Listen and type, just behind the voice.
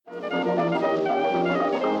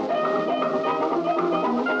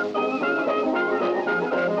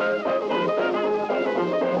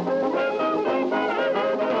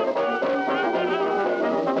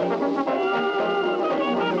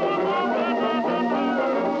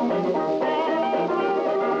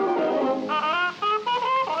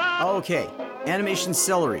Okay, Animation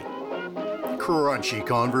Celery. Crunchy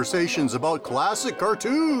conversations about classic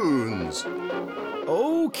cartoons.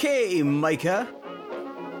 Okay, Micah.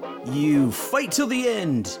 You fight till the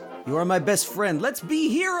end. You are my best friend. Let's be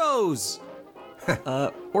heroes!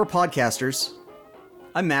 Or podcasters.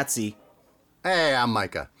 I'm Matsy. Hey, I'm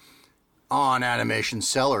Micah. On Animation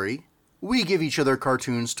Celery, we give each other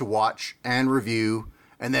cartoons to watch and review,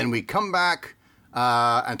 and then we come back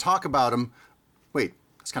and talk about them. Wait,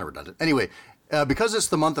 that's kind of redundant. Anyway, because it's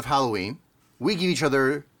the month of Halloween, we give each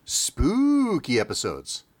other spooky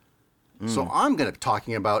episodes. So I'm going to be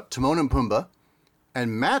talking about Timon and Pumbaa,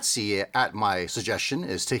 and Matsy, at my suggestion,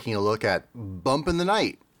 is taking a look at Bump in the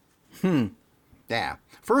Night. Yeah.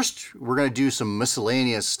 First, we're going to do some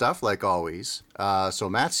miscellaneous stuff, like always. So,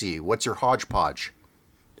 Matsy, what's your hodgepodge?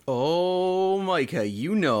 Oh, Micah,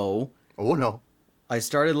 you know. Oh, no. I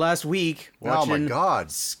started last week watching Oh, my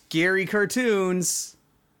God. scary cartoons.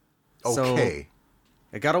 Okay. So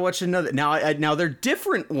I gotta watch another. Now they're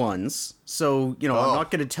different ones, so, I'm not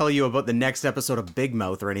going to tell you about the next episode of Big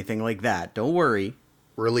Mouth or anything like that. Don't worry.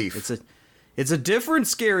 Relief. It's a different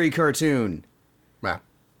scary cartoon. Yeah.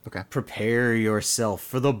 Okay. Prepare yourself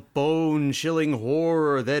for the bone-chilling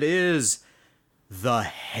horror that is The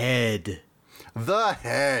Head. The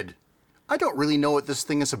Head. I don't really know what this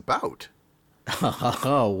thing is about.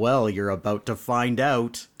 Oh, well, you're about to find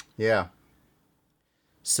out. Yeah.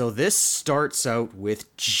 So this starts out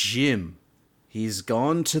with Jim. He's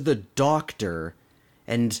gone to the doctor,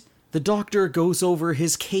 and the doctor goes over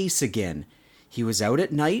his case again. He was out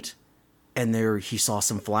at night, and there he saw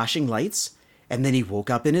some flashing lights, and then he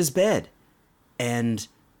woke up in his bed. And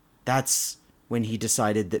that's when he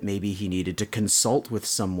decided that maybe he needed to consult with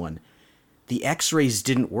someone. The x-rays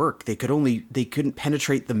didn't work. They couldn't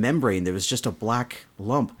penetrate the membrane. There was just a black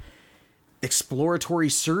lump. Exploratory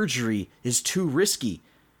surgery is too risky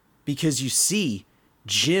because you see,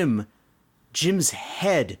 Jim's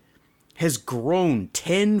head has grown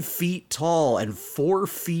 10 feet tall and 4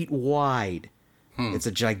 feet wide. It's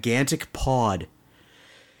a gigantic pod.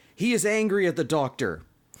 He is angry at the doctor.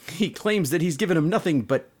 He claims that he's given him nothing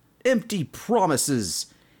but empty promises,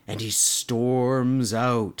 and he storms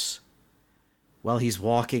out. While he's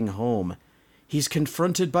walking home, he's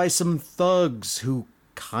confronted by some thugs who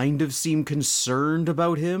kind of seem concerned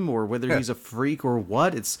about him, or whether he's a freak or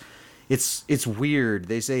what. It's weird.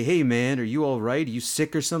 They say, "Hey man, are you all right? Are you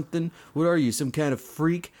sick or something? What are you, some kind of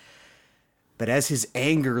freak?" But as his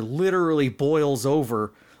anger literally boils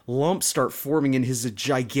over, lumps start forming in his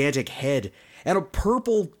gigantic head, and a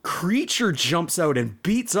purple creature jumps out and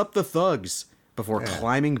beats up the thugs before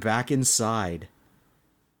climbing back inside.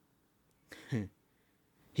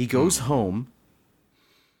 He goes home,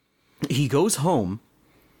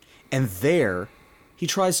 and there he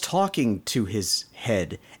tries talking to his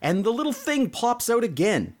head, and the little thing pops out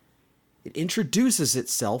again. It introduces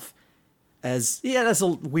itself as, it has a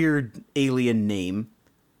weird alien name,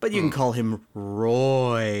 but you can call him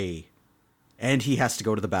Roy. And he has to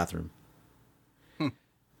go to the bathroom.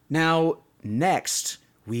 Now, next,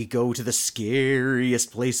 we go to the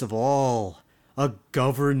scariest place of all, a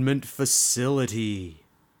government facility.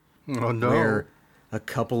 Oh, no. Where a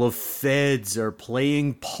couple of feds are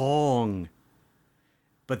playing Pong.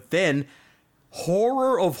 But then,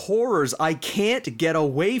 horror of horrors, I can't get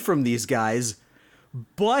away from these guys.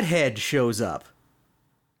 Butthead shows up.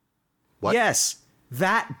 What? Yes,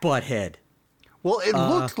 that Butthead. Well, it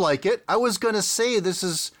looked like it. I was going to say this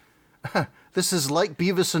is like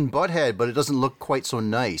Beavis and Butthead, but it doesn't look quite so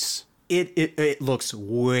nice. It looks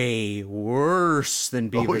way worse than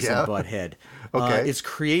Beavis and Butthead. Okay. It's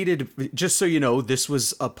created, just so you know, this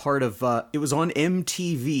was a part of, it was on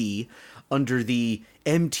MTV under the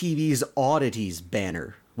MTV's Oddities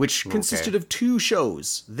banner, which consisted of 2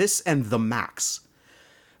 shows, this and The Max.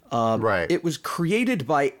 Right. It was created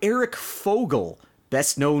by Eric Fogel,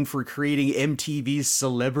 best known for creating MTV's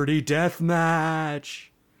Celebrity Deathmatch.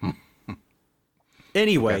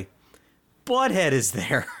 Anyway, Butthead is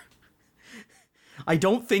there. I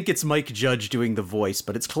don't think it's Mike Judge doing the voice,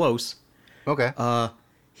 but it's close. Okay.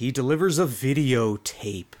 He delivers a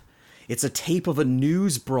videotape. It's a tape of a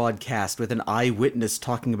news broadcast with an eyewitness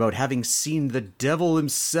talking about having seen the devil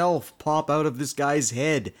himself pop out of this guy's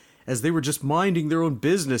head as they were just minding their own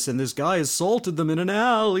business and this guy assaulted them in an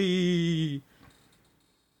alley.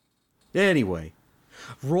 Anyway,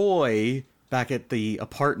 Roy, back at the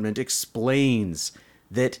apartment, explains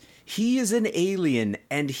that he is an alien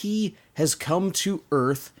and he has come to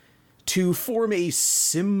Earth to form a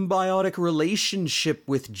symbiotic relationship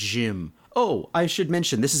with Jim. Oh, I should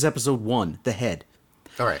mention, this is episode 1, The Head.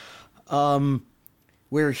 All right.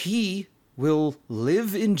 Where he will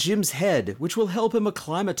live in Jim's head, which will help him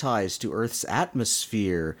acclimatize to Earth's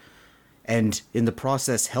atmosphere, and in the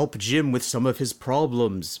process help Jim with some of his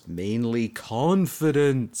problems, mainly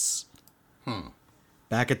confidence.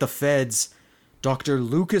 Back at the feds, Dr.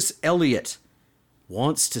 Lucas Elliott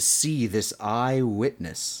wants to see this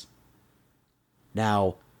eyewitness.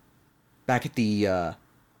 Now, back at the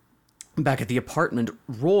apartment,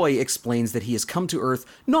 Roy explains that he has come to Earth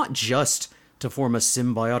not just to form a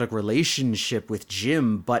symbiotic relationship with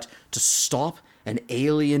Jim, but to stop an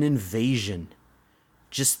alien invasion.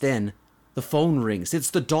 Just then, the phone rings.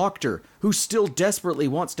 It's the doctor, who still desperately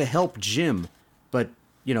wants to help Jim. But,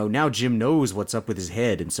 now Jim knows what's up with his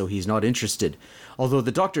head, and so he's not interested. Although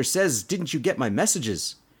the doctor says, "Didn't you get my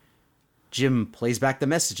messages?" Jim plays back the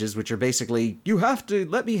messages, which are basically, "You have to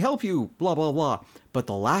let me help you, blah, blah, blah." But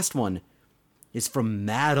the last one is from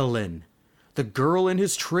Madeline, the girl in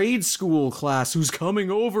his trade school class who's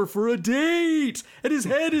coming over for a date, and his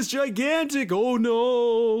head is gigantic. Oh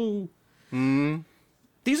no.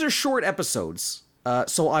 These are short episodes,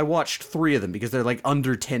 so I watched 3 of them because they're like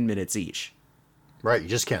under 10 minutes each. Right, you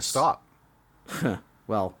just can't stop.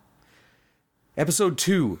 Well, episode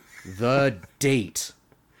 2, The Date.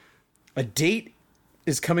 A date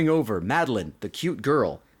is coming over, Madeline, the cute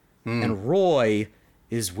girl, and Roy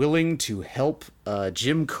is willing to help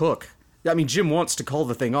Jim cook. I mean, Jim wants to call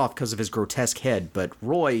the thing off because of his grotesque head, but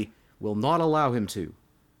Roy will not allow him to.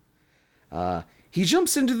 He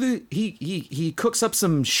jumps into he cooks up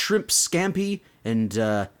some shrimp scampi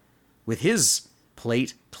and, with his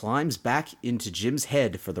plate, climbs back into Jim's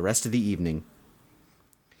head for the rest of the evening.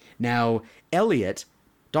 Now, Elliot,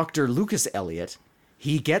 Dr. Lucas Elliott,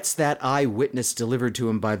 he gets that eyewitness delivered to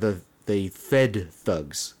him by the Fed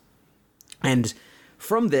thugs. And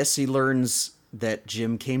from this, he learns that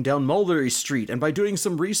Jim came down Mulberry Street, and by doing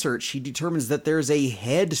some research, he determines that there's a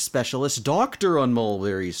head specialist doctor on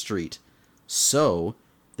Mulberry Street. So,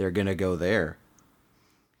 they're gonna go there.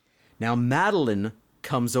 Now, Madeline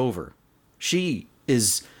comes over. She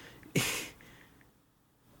is...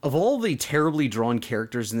 Of all the terribly drawn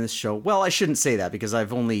characters in this show, well, I shouldn't say that, because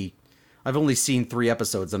I've only seen 3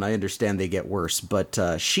 episodes, and I understand they get worse, but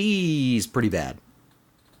she's pretty bad.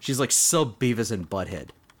 She's like sub Beavis and Butthead.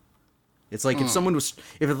 It's like if someone was,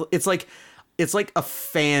 it's like a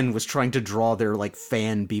fan was trying to draw their like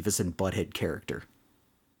fan Beavis and Butthead character.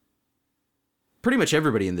 Pretty much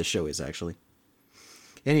everybody in this show is, actually.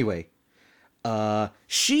 Anyway,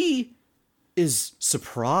 she is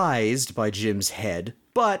surprised by Jim's head,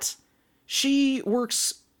 but she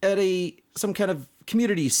works at some kind of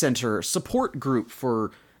community center support group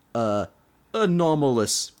for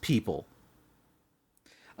anomalous people.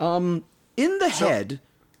 In the head...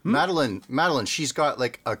 Madeline, she's got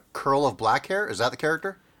like a curl of black hair? Is that the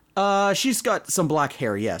character? She's got some black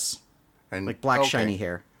hair, yes. And like black shiny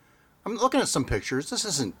hair. I'm looking at some pictures. This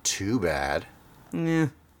isn't too bad. Yeah.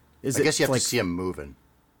 I guess you have to see him moving.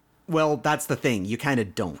 Well, that's the thing. You kind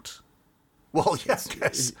of don't. Well, yeah, I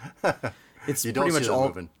guess. It's you pretty don't much see them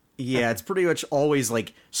moving. Yeah, it's pretty much always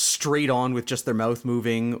like straight on with just their mouth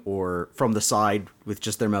moving, or from the side with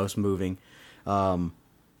just their mouth moving.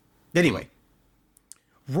 Anyway,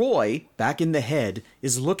 Roy, back in the head,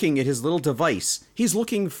 is looking at his little device. He's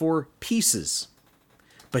looking for pieces.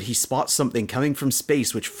 But he spots something coming from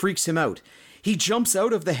space, which freaks him out. He jumps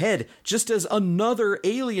out of the head just as another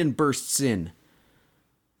alien bursts in.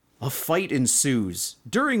 A fight ensues,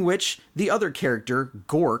 during which the other character,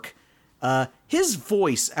 Gork, his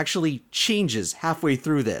voice actually changes halfway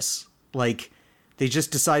through this. Like, they just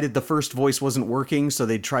decided the first voice wasn't working, so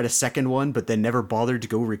they tried a second one, but then never bothered to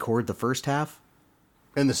go record the first half.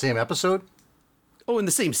 In the same episode? Oh, in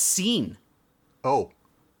the same scene. Oh.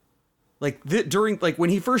 Like,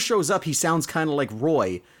 when he first shows up, he sounds kind of like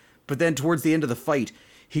Roy, but then towards the end of the fight,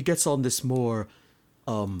 he gets on this more,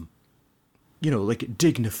 like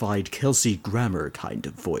dignified Kelsey Grammer kind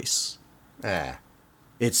of voice.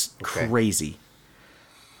 It's okay. Crazy.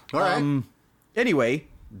 All right. Anyway,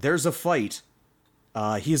 there's a fight.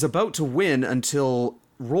 He is about to win until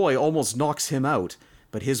Roy almost knocks him out,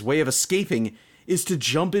 but his way of escaping is to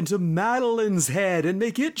jump into Madeline's head and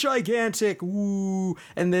make it gigantic. Ooh.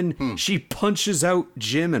 And then she punches out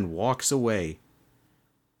Jim and walks away.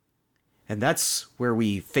 And that's where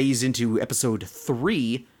we phase into episode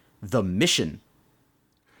 3, The Mission.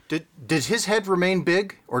 Did his head remain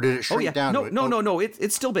big, or did it shrink down? No.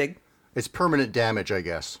 It's still big. It's permanent damage, I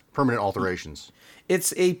guess. Permanent alterations.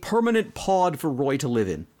 It's a permanent pod for Roy to live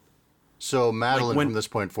in. So Madeline, from this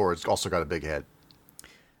point forward, has also got a big head.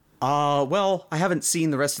 Well, I haven't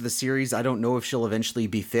seen the rest of the series. I don't know if she'll eventually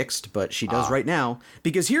be fixed, but she does right now.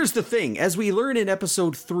 Because here's the thing. As we learn in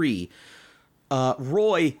episode 3,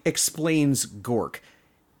 Roy explains Gork.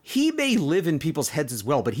 He may live in people's heads as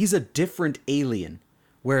well, but he's a different alien.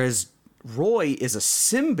 Whereas Roy is a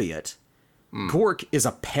symbiote, Gork is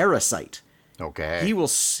a parasite. Okay. He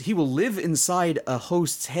will live inside a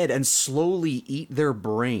host's head and slowly eat their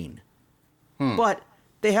brain. But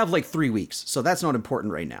they have like 3 weeks, so that's not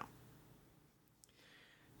important right now.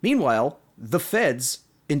 Meanwhile, the feds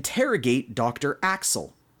interrogate Dr.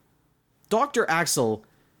 Axel. Dr. Axel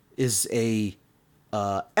is a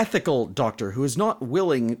ethical doctor who is not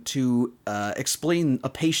willing to explain a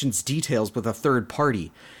patient's details with a third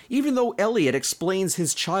party, even though Elliot explains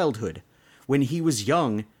his childhood. When he was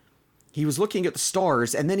young, he was looking at the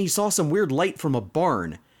stars, and then he saw some weird light from a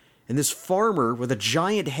barn, and this farmer with a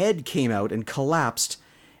giant head came out and collapsed,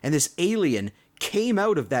 and this alien came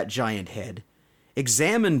out of that giant head,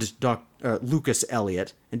 examined Lucas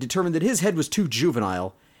Elliot, and determined that his head was too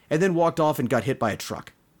juvenile, and then walked off and got hit by a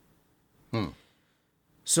truck.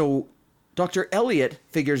 So Dr. Elliot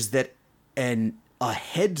figures that a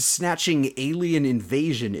head-snatching alien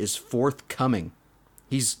invasion is forthcoming.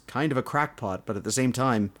 He's kind of a crackpot, but at the same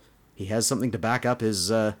time, he has something to back up his,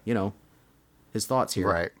 his thoughts here.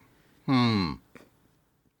 Right.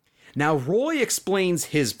 Now, Roy explains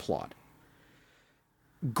his plot.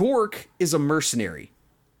 Gork is a mercenary,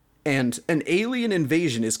 and an alien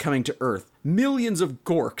invasion is coming to Earth. Millions of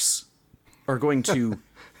Gorks are going to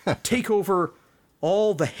take over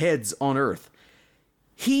all the heads on Earth.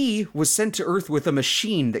 He was sent to Earth with a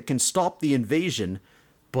machine that can stop the invasion,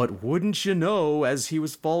 but wouldn't you know, as he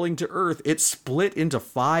was falling to Earth, it split into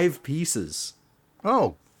 5 pieces.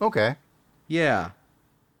 Oh, okay. Yeah.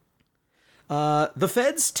 The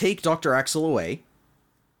feds take Dr. Axel away,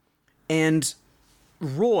 and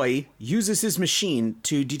Roy uses his machine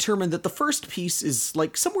to determine that the first piece is,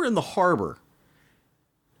 like, somewhere in the harbor.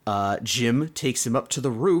 Jim takes him up to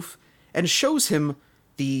the roof and shows him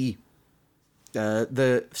the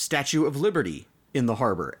Statue of Liberty in the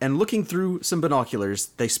harbor. And looking through some binoculars,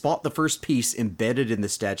 they spot the first piece embedded in the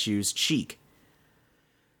statue's cheek.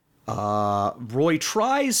 Roy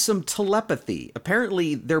tries some telepathy.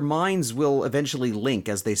 Apparently, their minds will eventually link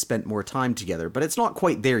as they spent more time together, but it's not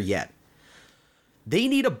quite there yet. They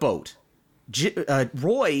need a boat.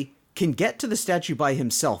 Roy can get to the statue by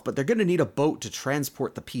himself, but they're going to need a boat to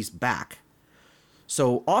transport the piece back.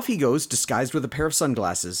 So off he goes, disguised with a pair of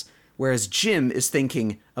sunglasses, whereas Jim is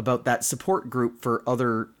thinking about that support group for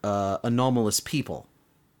other anomalous people.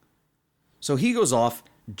 So he goes off.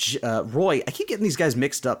 Roy, I keep getting these guys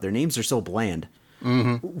mixed up. Their names are so bland.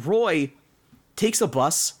 Roy takes a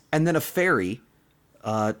bus and then a ferry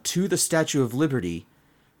to the Statue of Liberty.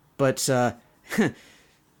 But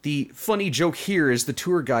the funny joke here is the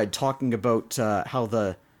tour guide talking about how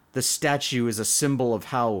the statue is a symbol of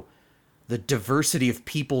how the diversity of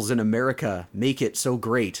peoples in America make it so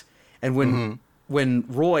great. And when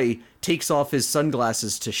Roy takes off his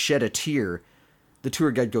sunglasses to shed a tear, the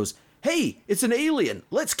tour guide goes, "Hey, it's an alien.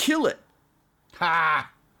 Let's kill it." Ha!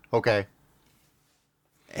 Okay.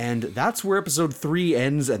 And that's where episode 3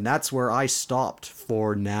 ends, and that's where I stopped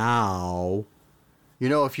for now. You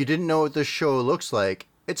know, if you didn't know what this show looks like,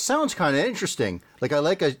 it sounds kind of interesting. Like, I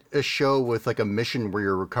like a show with, like, a mission where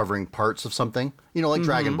you're recovering parts of something. You know, like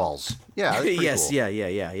Dragon Balls. Yeah, that's pretty Yes, cool.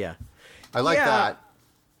 yeah. I like that.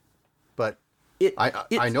 But It,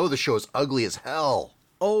 I know the show is ugly as hell.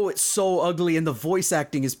 Oh, it's so ugly, and the voice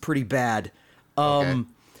acting is pretty bad. Okay.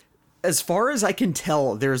 As far as I can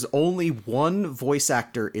tell, there's only one voice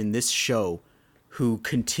actor in this show who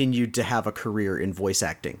continued to have a career in voice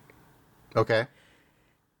acting. Okay.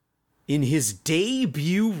 In his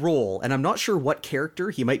debut role, and I'm not sure what character,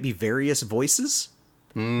 he might be various voices,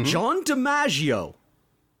 John DiMaggio.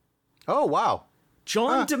 Oh, wow.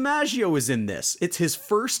 John DiMaggio is in this. It's his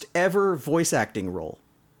first ever voice acting role.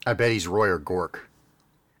 I bet he's Roy or Gork.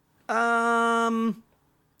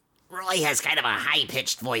 Roy has kind of a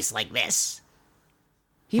high-pitched voice like this.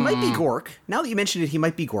 He might be Gork. Now that you mention it, he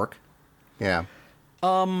might be Gork. Yeah.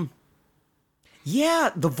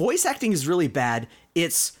 Yeah, the voice acting is really bad.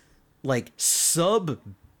 It's like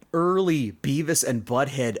sub-early Beavis and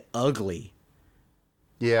Butthead ugly.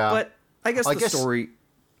 Yeah. But I guess story...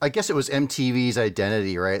 I guess it was MTV's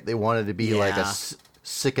identity, right? They wanted to be like a Yeah.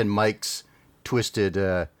 Sick and Mike's Twisted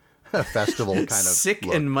festival kind of Sick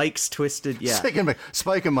look. and Mike's Twisted, yeah. Sick and Mike,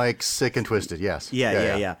 Spike and Mike's Sick and Twisted, yes.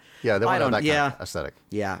 Yeah. Yeah, they I want to have don't- that yeah. kind of aesthetic.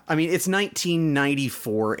 Yeah, I mean, it's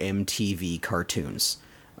 1994 MTV cartoons.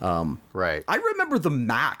 Right. I remember the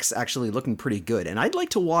Max actually looking pretty good, and I'd like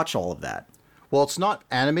to watch all of that. Well, it's not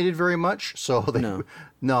animated very much, so they,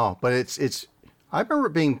 no, but it's I remember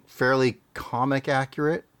it being fairly comic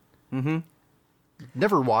accurate.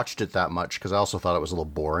 never watched it that much because I also thought it was a little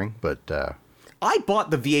boring. But I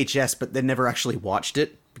bought the VHS, but then never actually watched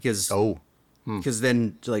it because because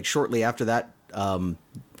then like shortly after that,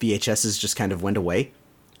 VHSs just kind of went away.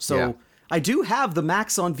 So Yeah. I do have the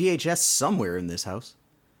Max on VHS somewhere in this house.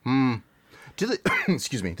 do they?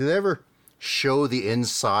 Excuse me. Do they ever show the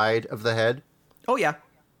inside of the head? Oh yeah,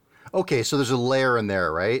 Okay, so there's a layer in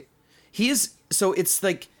there, right? so it's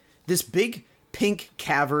like this big pink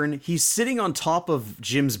cavern. He's sitting on top of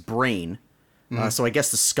Jim's brain. So I guess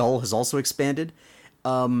the skull has also expanded.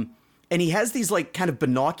 And he has these like kind of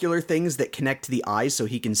binocular things that connect to the eyes so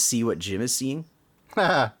he can see what Jim is seeing.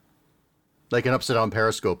 Like an upside down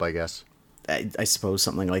periscope, I guess. I suppose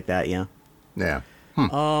something like that, yeah. Yeah.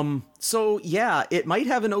 So yeah, it might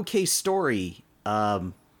have an okay story,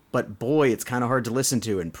 but boy, it's kind of hard to listen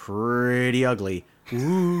to and pretty ugly.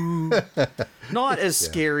 Ooh. Not as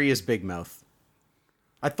scary as Big Mouth.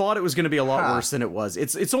 I thought it was going to be a lot worse than it was.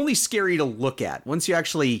 It's only scary to look at. Once you're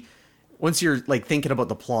like thinking about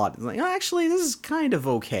the plot, it's like, oh, actually, this is kind of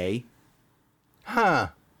okay.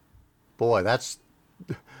 Boy, that's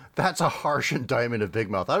a harsh indictment of Big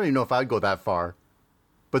Mouth. I don't even know if I'd go that far.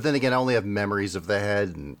 But then again, I only have memories of the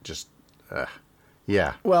head and just,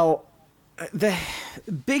 yeah. Well, the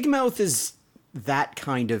Big Mouth is that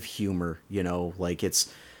kind of humor, you know, like it's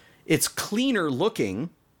cleaner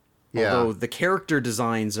looking. Yeah. Although the character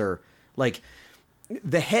designs are like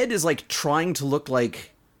the head is like trying to look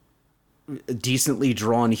like decently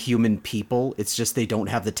drawn human people. It's just they don't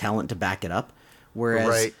have the talent to back it up. Whereas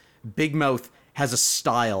Right. Big Mouth has a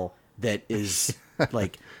style that is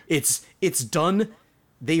like it's done.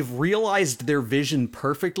 They've realized their vision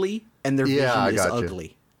perfectly, and their Yeah, I vision is gotcha.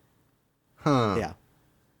 ugly. Yeah.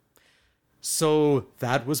 So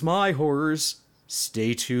that was my horrors.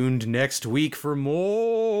 Stay tuned next week for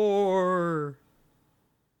more.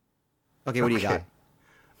 Okay, what do you got?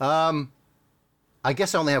 Okay. I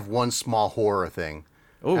guess I only have one small horror thing.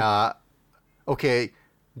 Oh, Okay,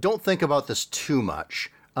 don't think about this too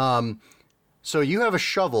much. So you have a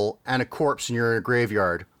shovel and a corpse and you're in a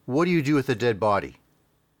graveyard. What do you do with a dead body?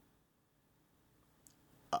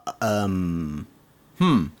 I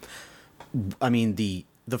mean the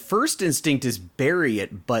first instinct is bury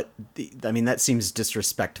it, but I mean that seems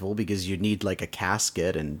disrespectful because you need like a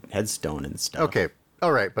casket and headstone and stuff. Okay,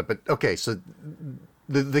 all right, but okay. So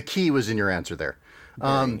the key was in your answer there.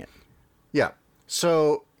 Burying it. Yeah.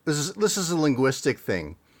 So this is a linguistic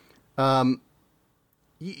thing.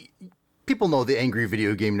 People know the Angry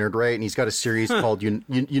Video Game Nerd, right? And he's got a series called you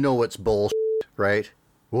know what's bullshit, right?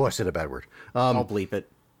 Oh, I said a bad word. I'll bleep it.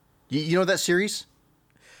 You know that series?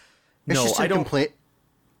 It's No, just a I don't. complaint.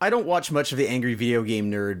 I don't watch much of the Angry Video Game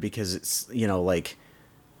Nerd because it's, you know, like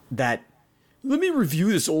that. Let me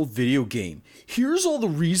review this old video game. Here's all the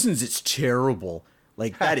reasons it's terrible.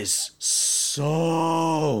 Like that is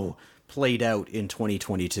so played out in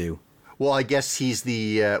 2022. Well, I guess he's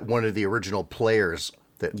the one of the original players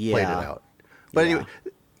that played it Yeah. out. But Yeah. anyway,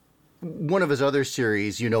 one of his other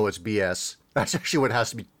series, you know, it's BS. That's actually what has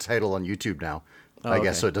to be titled on YouTube now, I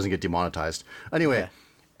guess, okay. so it doesn't get demonetized. Anyway, Okay.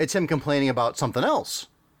 it's him complaining about something else,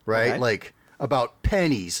 right? Okay. Like about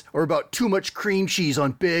pennies or about too much cream cheese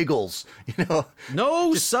on bagels. You know,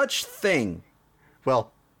 No such thing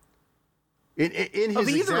well, in his of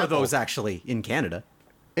either example, of those actually in Canada.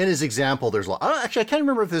 in his example, there's a lot. Actually, I can't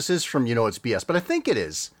remember if this is from You Know It's BS, but I think it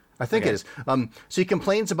is. I think Okay. it is. So he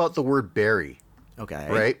complains about the word bury, Okay.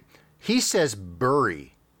 right? He says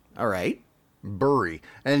bury, All right. bury.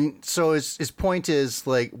 And so his point is,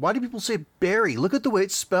 like, why do people say bury? Look at the way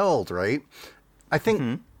it's spelled, right? I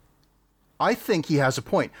think he has a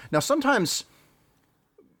point. Now, sometimes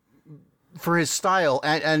for his style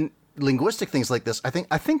and linguistic things like this, I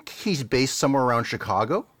think he's based somewhere around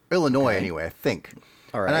Chicago, Illinois, anyway. I think.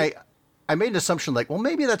 All right. And I made an assumption like, well,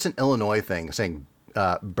 maybe that's an Illinois thing, saying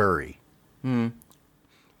bury.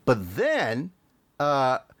 But then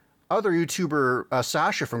other YouTuber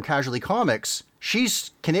Sasha from Casually Comics,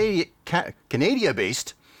 she's Canada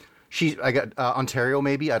based. I got Ontario,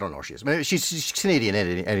 maybe, I don't know where she is. Maybe she's Canadian at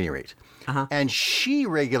any rate, and she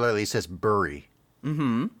regularly says bury.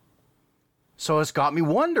 So it's got me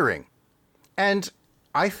wondering, and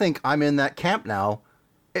I think I'm in that camp now.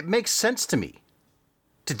 It makes sense to me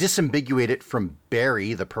to disambiguate it from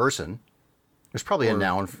bury the person. There's probably a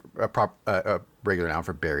noun, a regular noun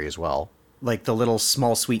for bury as well. Like the little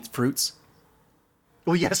small sweet fruits.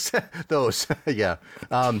 Well, yes, those, yeah.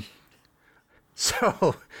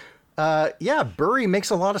 Yeah, bury makes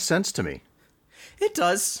a lot of sense to me. It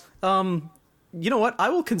does. You know what? I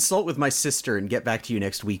will consult with my sister and get back to you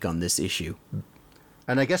next week on this issue.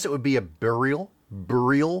 And I guess it would be a burial.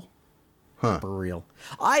 Burial.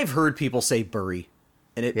 I've heard people say bury.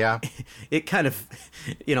 And it, Yeah. it kind of,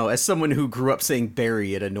 as someone who grew up saying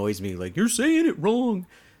bury, it annoys me. Like, you're saying it wrong.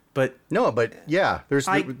 But No, but yeah, there's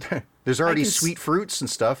already can sweet fruits and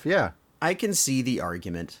stuff. Yeah. I can see the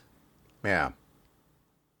argument. Yeah.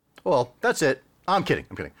 Well, that's it. I'm kidding.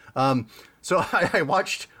 So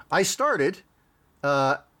I started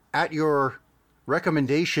at your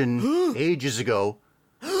recommendation ages ago,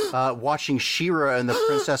 watching She-Ra and the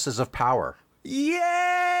Princesses of Power. Yay!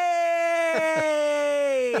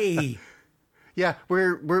 Yeah,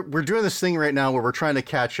 we're doing this thing right now where we're trying to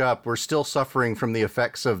catch up. We're still suffering from the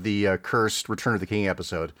effects of the cursed Return of the King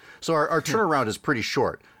episode. So our turnaround is pretty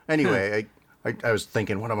short. Anyway, I was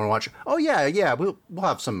thinking, what am I going to watch? Oh, yeah, we'll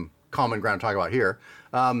have some common ground to talk about here.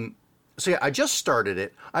 So yeah, I just started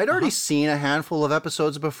it. I'd already seen a handful of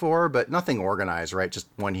episodes before, but nothing organized, right? Just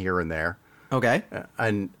one here and there. Okay.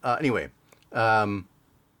 Anyway,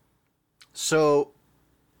 so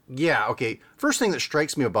yeah, okay. First thing that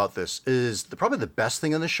strikes me about this is probably the best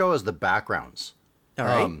thing in the show is the backgrounds. All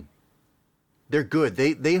right. They're good.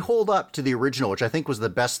 They hold up to the original, which I think was the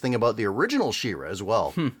best thing about the original She-Ra as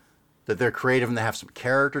well. That they're creative and they have some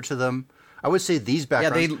character to them. I would say these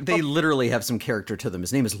backgrounds... Yeah, they literally have some character to them.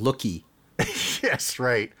 His name is Lookie. Yes,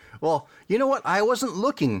 right. Well, you know what? I wasn't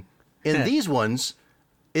looking in these ones.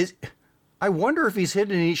 I wonder if he's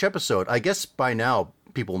hidden in each episode. I guess by now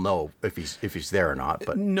people know if he's there or not.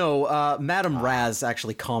 But no, Madame Raz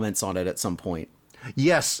actually comments on it at some point.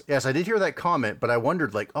 Yes, I did hear that comment, but I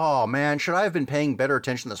wondered, like, oh man, should I have been paying better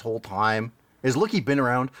attention this whole time? Has Lookie been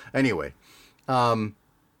around? Anyway,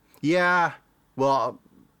 yeah. Well,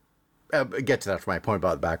 I'll get to that for my point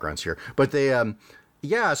about the backgrounds here, but they,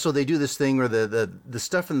 so they do this thing where the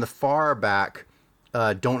stuff in the far back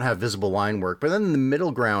don't have visible line work, but then in the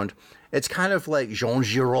middle ground, it's kind of like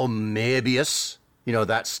Jean-Jérôme Mébius,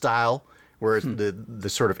 that style where it's the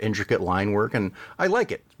sort of intricate line work, and I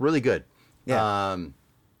like it. Really good. Yeah.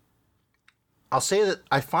 I'll say that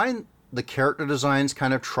I find the character designs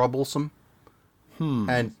kind of troublesome,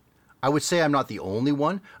 and I would say I'm not the only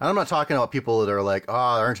one. And I'm not talking about people that are like, there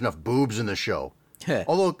aren't enough boobs in the show.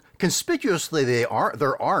 Although conspicuously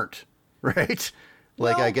there aren't, right?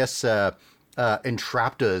 Like, I guess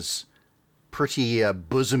Entrapta's pretty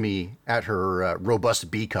bosomy at her robust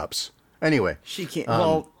B cups. Anyway, she can't.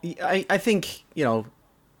 I think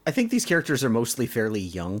I think these characters are mostly fairly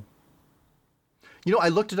young. I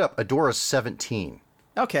looked it up. Adora's 17.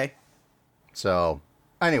 Okay. So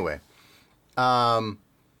anyway, so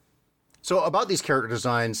about these character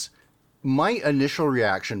designs, my initial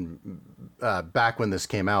reaction back when this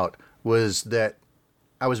came out was that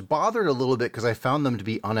I was bothered a little bit because I found them to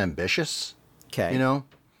be unambitious. Okay. Now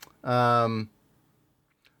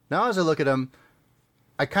as I look at them,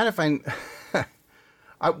 I kind of find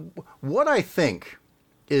what I think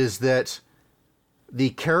is that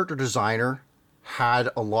the character designer had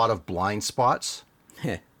a lot of blind spots.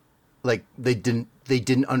 Like they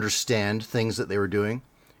didn't understand things that they were doing,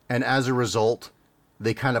 and as a result,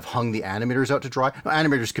 they kind of hung the animators out to dry. Now,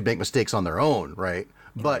 animators could make mistakes on their own, right?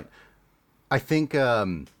 But I think,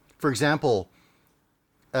 for example,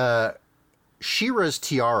 She-Ra's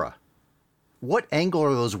tiara. What angle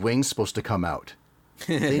are those wings supposed to come out?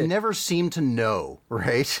 They never seem to know,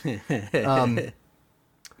 right? And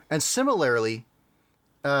similarly,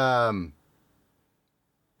 what's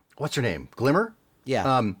her name? Glimmer?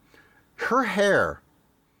 Yeah. Her hair.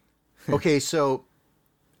 Okay, so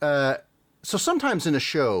sometimes in a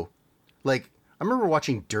show, like I remember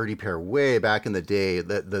watching Dirty Pair way back in the day,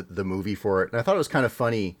 the movie for it, and I thought it was kind of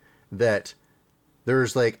funny that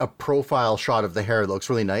there's like a profile shot of the hair that looks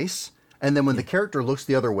really nice, and then when the character looks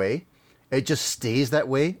the other way, it just stays that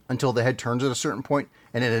way until the head turns at a certain point,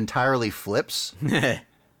 and it entirely flips.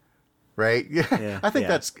 Right? Yeah, I think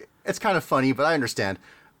it's kind of funny, but I understand.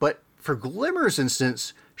 But for Glimmer's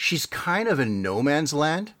instance, she's kind of in no man's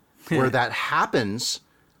land where that happens,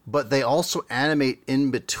 but they also animate in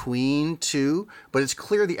between too. But it's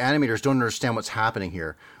clear the animators don't understand what's happening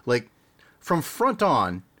here. Like from front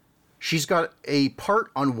on, she's got a part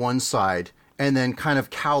on one side and then kind of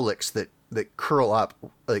cowlicks that curl up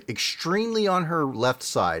like extremely on her left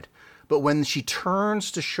side. But when she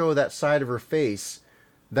turns to show that side of her face,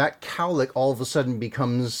 that cowlick all of a sudden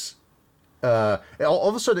becomes... all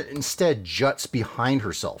of a sudden instead juts behind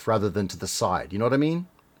herself rather than to the side. You know what I mean?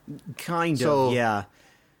 Kind of, yeah.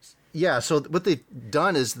 Yeah, so what they've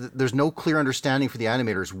done is there's no clear understanding for the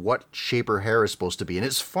animators what shape her hair is supposed to be. And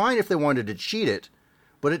it's fine if they wanted to cheat it,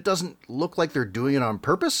 but it doesn't look like they're doing it on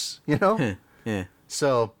purpose, Yeah.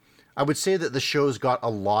 So I would say that the show's got a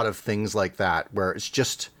lot of things like that, where it's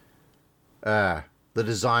just the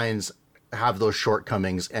designs have those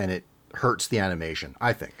shortcomings, and it hurts the animation,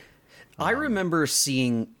 I think. I remember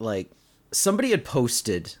seeing, like, somebody had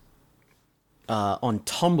posted on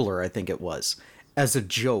Tumblr, I think it was, as a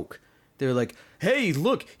joke. They're like, hey,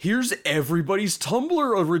 look, here's everybody's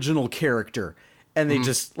Tumblr original character. And they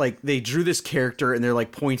just, like, they drew this character, and they're,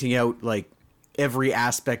 like, pointing out, like, every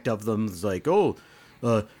aspect of them. It's like, oh,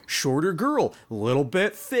 shorter girl, a little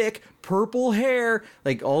bit thick, purple hair,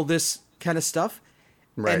 like, all this kind of stuff.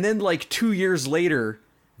 Right. And then, like, 2 years later,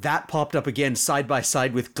 that popped up again side by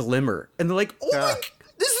side with Glimmer. And they're like, oh my,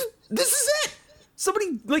 this is it!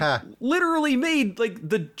 Somebody, like, literally made, like,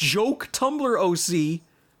 the joke Tumblr OC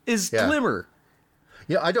is Glimmer.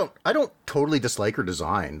 Yeah, I don't totally dislike her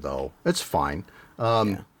design, though. It's fine.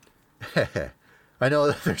 I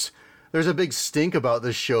know that there's a big stink about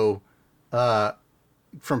this show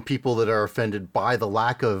from people that are offended by the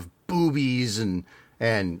lack of boobies and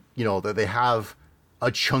you know, that they have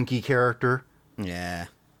a chunky character. Yeah.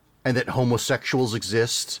 And that homosexuals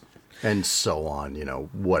exist and so on, you know,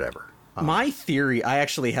 whatever. My theory, I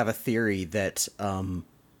actually have a theory that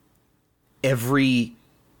every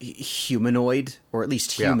humanoid, or at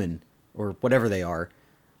least human, or whatever they are,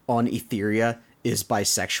 on Etheria is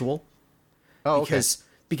bisexual. Oh, okay.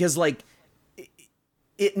 Because like,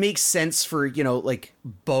 it makes sense for, you know, like,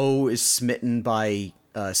 Bo is smitten by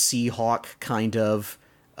Seahawk, kind of.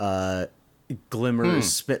 Glimmer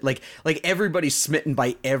is like everybody's smitten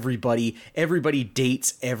by everybody. Everybody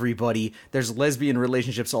dates everybody. There's lesbian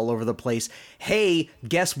relationships all over the place. Hey,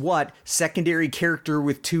 guess what? Secondary character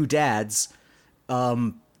with two dads.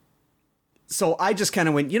 So I just kind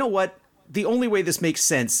of went, you know what? The only way this makes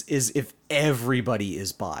sense is if everybody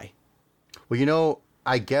is bi. Well, you know,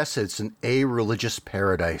 I guess it's an a-religious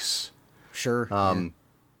paradise. Sure. Thinking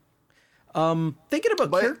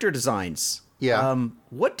about character designs. Yeah.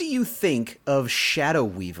 What do you think of Shadow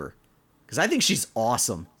Weaver? Because I think she's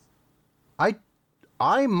awesome. I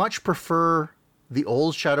much prefer the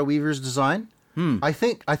old Shadow Weaver's design. I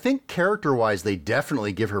think character-wise, they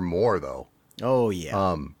definitely give her more, though. Oh,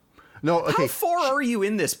 yeah. No, okay. How far are you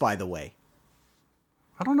in this, by the way?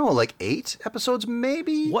 I don't know, like 8 episodes,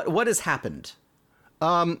 maybe? What has happened?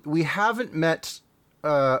 We haven't met,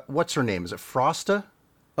 what's her name? Is it Frosta?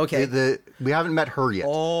 Okay. We haven't met her yet.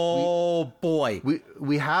 Oh, boy.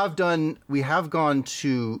 We have gone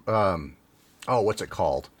to, what's it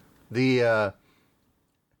called? We have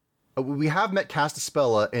met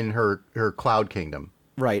Castaspella in her Cloud Kingdom.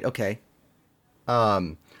 Right, okay.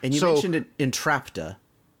 And you mentioned it in Trapta.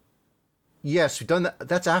 Yes, we've done that.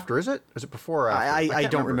 That's after, is it? Is it before or after? I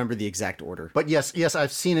don't remember the exact order. But yes,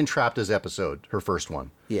 I've seen Entrapta's episode, her first one.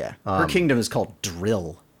 Yeah. Her kingdom is called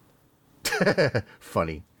Drill.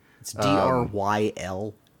 Funny. It's Dryll,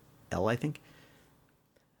 I think.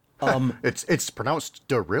 It's pronounced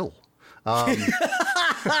Drill. Oh,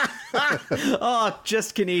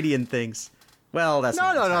 just Canadian things. Well, that's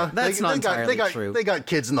no. That's not entirely true. They got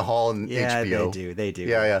Kids in the Hall and yeah, HBO. They do.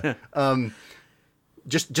 Yeah.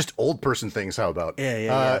 Just old person things. How about?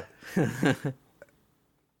 Yeah.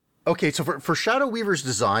 Okay, so for Shadow Weaver's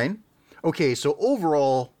design, okay, so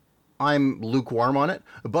overall, I'm lukewarm on it,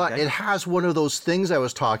 but it has one of those things I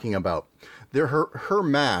was talking about. Her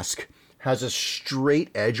mask has a straight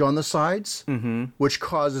edge on the sides, which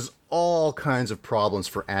causes all kinds of problems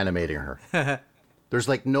for animating her. There's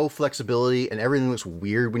like no flexibility, and everything looks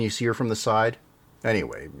weird when you see her from the side.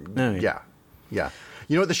 Anyway, yeah. You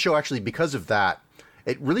know what, the show actually, because of that,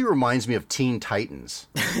 it really reminds me of Teen Titans.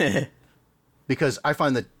 Because I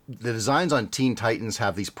find that the designs on Teen Titans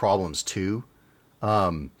have these problems too. I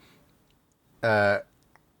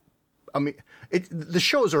mean, the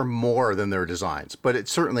shows are more than their designs, but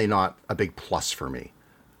it's certainly not a big plus for me.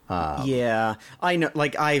 Yeah, I know.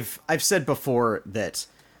 Like I've said before that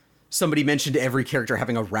somebody mentioned every character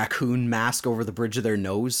having a raccoon mask over the bridge of their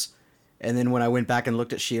nose, and then when I went back and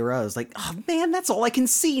looked at She-Ra, I was like, oh man, that's all I can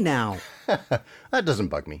see now. That doesn't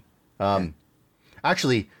bug me.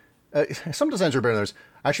 Actually, some designs are better than others.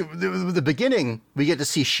 Actually, the beginning, we get to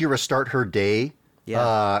see She-Ra start her day.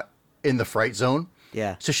 Yeah. In the fright zone.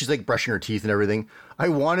 Yeah. So she's like brushing her teeth and everything. I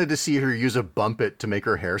wanted to see her use a bump it to make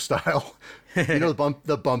her hairstyle. You know,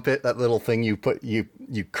 the bump it, that little thing you put, you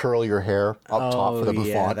curl your hair up top for the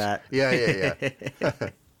bouffant. Yeah.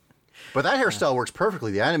 But that hairstyle works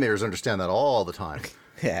perfectly. The animators understand that all the time.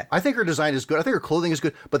 Yeah. I think her design is good. I think her clothing is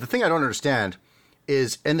good. But the thing I don't understand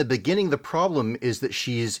is, in the beginning, the problem is that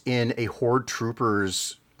she's in a Horde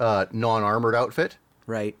Trooper's non-armored outfit.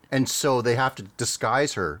 Right. And so they have to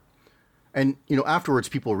disguise her. And, you know, afterwards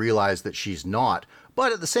people realize that she's not.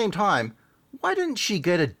 But at the same time, why didn't she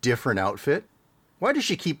get a different outfit? Why does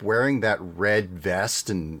she keep wearing that red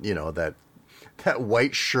vest and, you know, that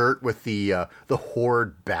white shirt with the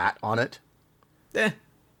Horde bat on it?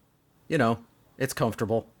 You know, it's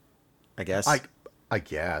comfortable, I guess. I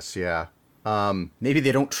guess, yeah. Maybe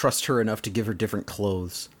they don't trust her enough to give her different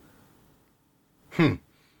clothes.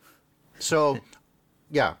 So,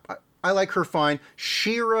 yeah, I like her fine.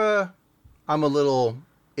 She-Ra, I'm a little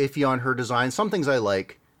iffy on her design. Some things I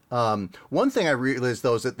like. One thing I realized,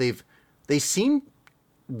 though, is that they seem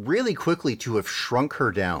really quickly to have shrunk her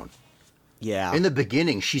down. Yeah. In the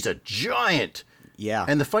beginning, she's a giant. Yeah.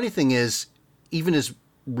 And the funny thing is, even as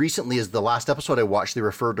recently as the last episode I watched, they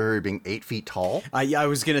referred to her being 8 feet tall. I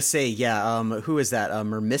was going to say, yeah, who is that?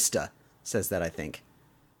 Mermista says that, I think.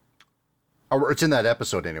 Or it's in that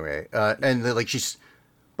episode anyway. And like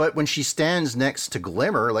but when she stands next to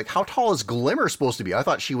Glimmer, like how tall is Glimmer supposed to be? I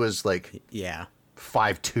thought she was like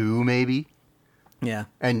 5'2" maybe. Yeah.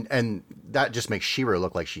 And that just makes She-Ra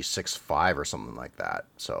look like she's 6'5" or something like that.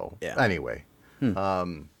 So anyway.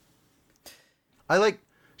 I like,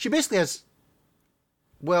 she basically has,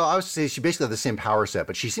 well, I would say she basically has the same power set,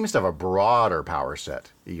 but she seems to have a broader power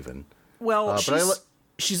set even. Well,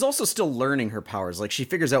 she's also still learning her powers. Like, she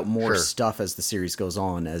figures out more stuff as the series goes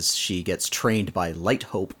on, as she gets trained by Light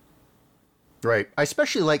Hope. Right. I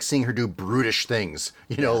especially like seeing her do brutish things,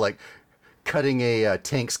 you know, like cutting a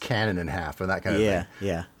tank's cannon in half and that kind of thing.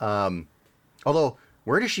 Yeah. Although,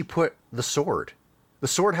 where does she put the sword? The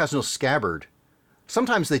sword has no scabbard.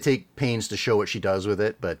 Sometimes they take pains to show what she does with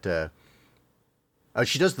it, but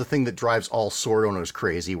she does the thing that drives all sword owners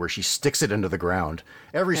crazy, where she sticks it into the ground.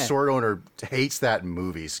 Every sword owner hates that in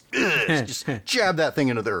movies. Just jab that thing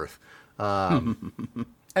into the earth.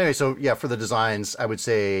 Anyway, so yeah, for the designs, I would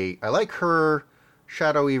say I like her.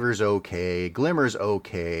 Shadow Weaver's okay. Glimmer's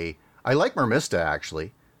okay. I like Mermista,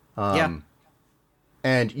 actually. And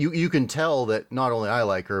you can tell that not only I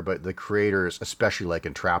like her, but the creators especially like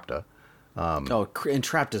Entrapta.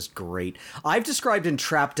 Entrapta's great. I've described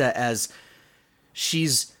Entrapta as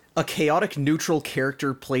she's a chaotic neutral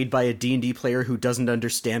character played by a D&D player who doesn't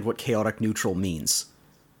understand what chaotic neutral means.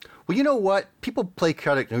 Well, you know what? People play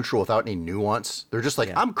chaotic neutral without any nuance. They're just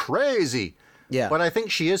like, I'm crazy. Yeah. But I think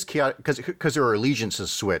she is chaotic because her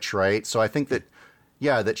allegiances switch, right? So I think that,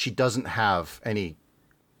 that she doesn't have any,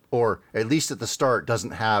 or at least at the start,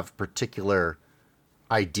 doesn't have particular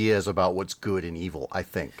ideas about what's good and evil, I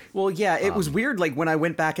think. Well, yeah, it was weird, like, when I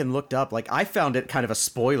went back and looked up, like, I found it kind of a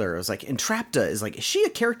spoiler. I was like, Entrapta is she a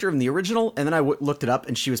character in the original? And then I looked it up,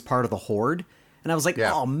 and she was part of the Horde. And I was like,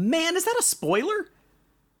 oh, man, is that a spoiler?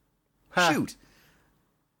 Shoot.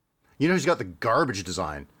 You know who's got the garbage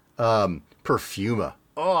design? Perfuma.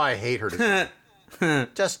 Oh, I hate her design.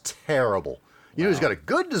 Just terrible. You know who's got a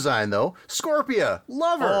good design, though? Scorpia.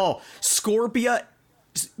 Love her. Oh, Scorpia.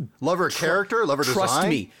 Love her character, love her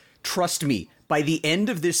design. Trust me. By the end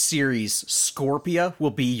of this series, Scorpia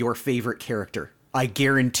will be your favorite character. I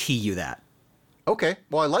guarantee you that. Okay.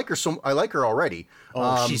 Well, I like her already.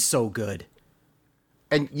 Oh, she's so good.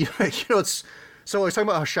 And you know, it's so I was talking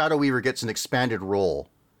about how Shadow Weaver gets an expanded role,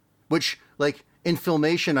 which, like, in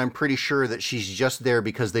Filmation, I'm pretty sure that she's just there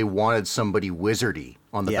because they wanted somebody wizardy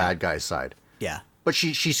on the bad guy's side. Yeah. But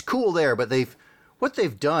she's cool there. But what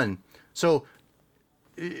they've done. So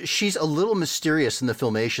she's a little mysterious in the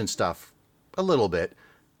Filmation stuff, a little bit.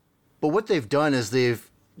 But what they've done is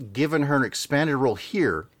they've given her an expanded role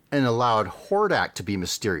here and allowed Hordak to be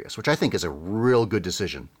mysterious, which I think is a real good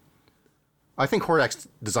decision. I think Hordak's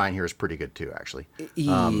design here is pretty good too, actually.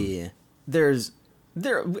 Yeah. I mean,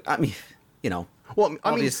 you know. Well,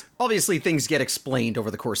 obviously things get explained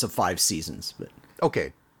over the course of 5 seasons, but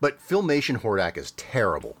okay. But Filmation Hordak is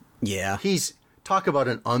terrible. Yeah. Talk about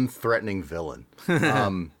an unthreatening villain.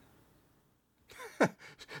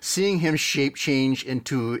 Seeing him shape change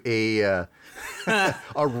into a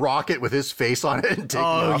rocket with his face on it and take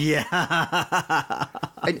off. Yeah.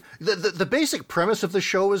 And the basic premise of the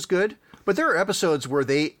show is good, but there are episodes where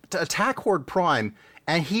they attack Horde Prime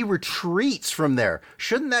and he retreats from there.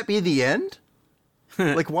 Shouldn't that be the end?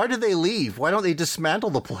 Like, why did they leave? Why don't they dismantle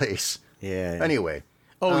the place? Yeah. Anyway.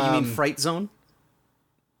 Oh, you mean Fright Zone?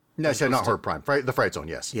 No, not Horde Prime. The Fright Zone,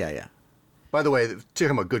 yes. Yeah. By the way,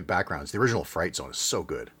 talking about good backgrounds, the original Fright Zone is so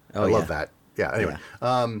good. I love that. Yeah. Anyway,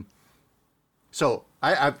 so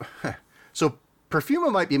so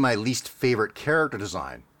Perfuma might be my least favorite character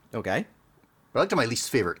design. Okay. But I like to my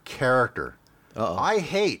least favorite character. Uh-oh. I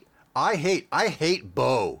hate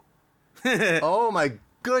Bo. Oh my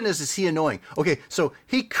goodness, is he annoying? Okay, so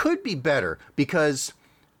he could be better because.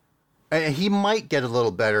 And he might get a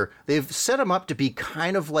little better. They've set him up to be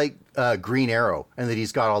kind of like Green Arrow, and that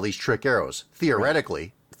he's got all these trick arrows.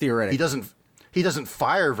 Theoretically, Theoretically, he doesn't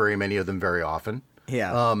fire very many of them very often.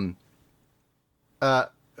 Yeah.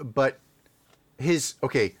 But his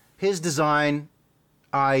design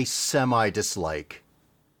I semi dislike.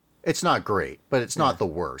 It's not great, but it's not the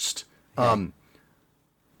worst.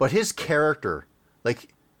 But his character,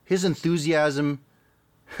 like his enthusiasm,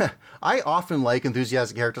 I often like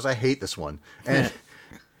enthusiastic characters. I hate this one. And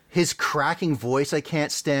his cracking voice I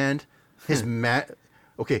can't stand. His the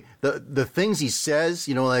things he says,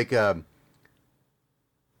 you know, like a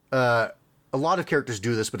lot of characters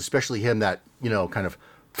do this, but especially him, that, you know, kind of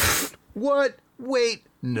what? Wait,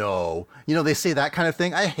 no. You know, they say that kind of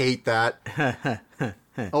thing. I hate that.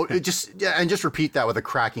 And just repeat that with a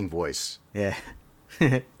cracking voice. Yeah.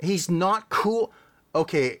 He's not cool.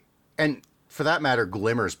 Okay, and for that matter,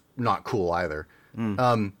 Glimmer's not cool either.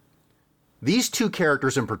 These two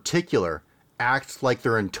characters in particular act like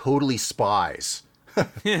they're in Totally Spies.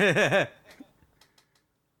 And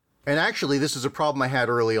actually, this is a problem I had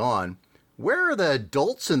early on. Where are the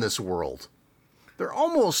adults in this world? There are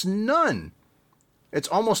almost none. It's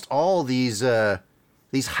almost all these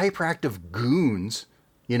hyperactive goons,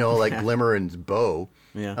 you know, like Glimmer and Bo.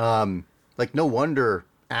 Yeah. Like, no wonder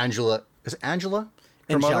Angela... Is it Angela?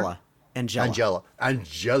 Her mother? Angela.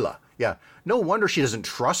 Yeah. No wonder she doesn't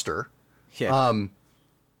trust her. Yeah.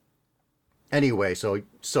 Anyway, so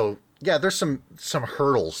yeah, there's some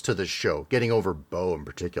hurdles to this show, getting over Bo in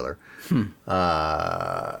particular.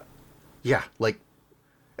 Yeah, like,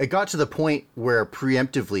 it got to the point where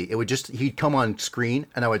preemptively he'd come on screen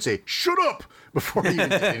and I would say, "Shut up!" before he even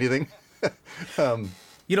did anything.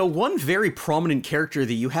 You know, one very prominent character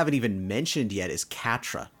that you haven't even mentioned yet is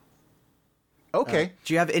Catra. Okay.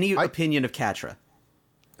 Do you have any opinion of Catra?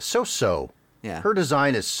 So. Yeah. Her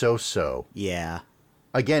design is so. Yeah.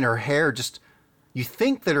 Again, her hair you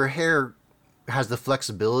think that her hair has the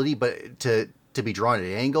flexibility but to be drawn at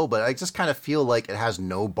an angle, but I just kind of feel like it has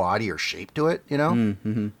no body or shape to it, you know?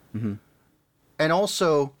 Mm-hmm. And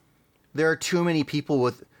also, there are too many people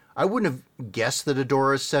with... I wouldn't have guessed that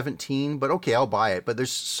Adora is 17, but okay, I'll buy it. But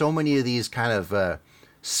there's so many of these kind of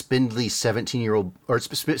spindly 17-year-old... or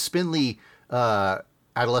spindly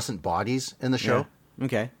adolescent bodies in the show. Yeah.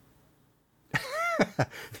 Okay.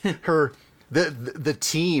 The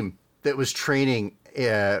team that was training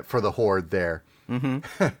for the Horde there.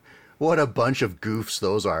 Mm-hmm. What a bunch of goofs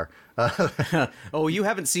those are. Oh, you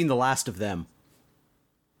haven't seen the last of them.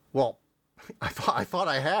 Well, I thought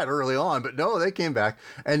I had early on, but no, they came back.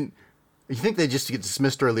 And you think they just get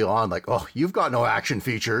dismissed early on, like, oh, you've got no action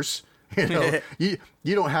features. You know, you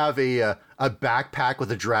don't have a backpack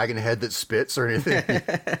with a dragon head that spits or anything.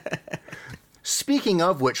 Speaking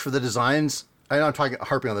of which, for the designs, I know I'm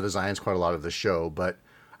harping on the designs quite a lot of the show, but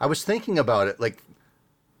I was thinking about it, like,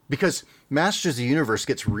 because Masters of the Universe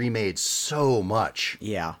gets remade so much.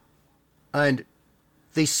 Yeah. And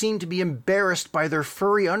they seem to be embarrassed by their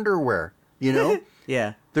furry underwear, you know?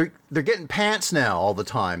 Yeah. They're getting pants now all the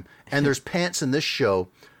time, and there's pants in this show.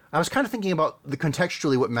 I was kind of thinking about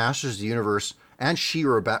contextually what Masters of the Universe and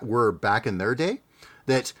She-Ra were back in their day,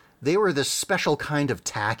 that they were this special kind of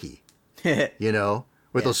tacky, you know,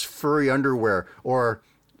 with those furry underwear, or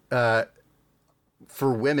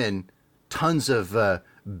for women, tons of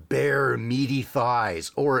bare, meaty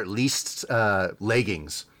thighs, or at least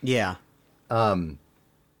leggings. Yeah. And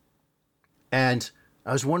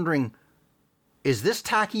I was wondering, is this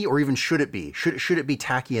tacky, or even should it be? Should it be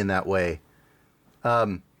tacky in that way?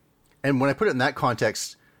 And when I put it in that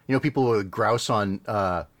context, you know, people would grouse on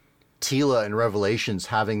Teela in Revelations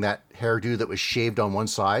having that hairdo that was shaved on one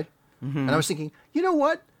side. Mm-hmm. And I was thinking, you know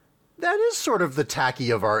what? That is sort of the tacky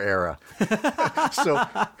of our era.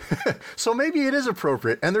 So maybe it is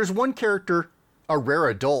appropriate. And there's one character, a rare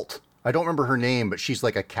adult. I don't remember her name, but she's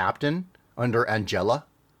like a captain under Angela,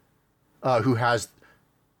 who has...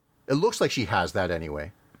 It looks like she has that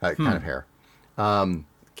anyway, that kind of hair.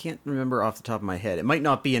 Can't remember off the top of my head. It might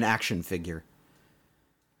not be an action figure.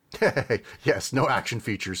 Yes, no action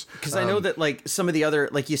features. Because I know that, like, some of the other,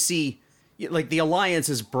 like, you see, like, the Alliance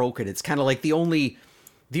is broken. It's kind of like the only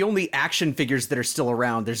action figures that are still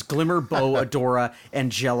around. There's Glimmer, Bo, Adora,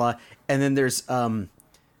 Angela, and then there's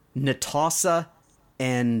Natasa,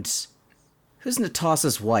 and who's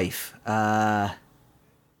Natasa's wife?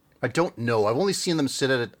 I don't know. I've only seen them sit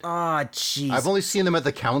at it. Ah, jeez. I've only seen them at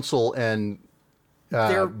the council and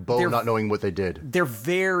Bo not knowing what they did. They're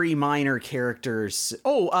very minor characters.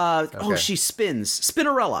 Oh, she spins.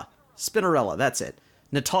 Spinnerella, that's it.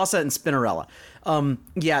 Natasa and Spinnerella.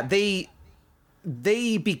 Yeah,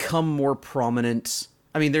 they become more prominent.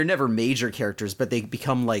 I mean, they're never major characters, but they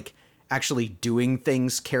become, like, actually doing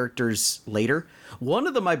things characters later. One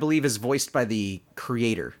of them, I believe, is voiced by the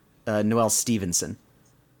creator, Noelle Stevenson.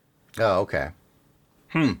 Oh, okay.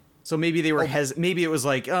 So maybe they were maybe it was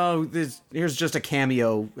like, oh, here's just a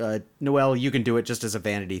cameo. Noelle, you can do it just as a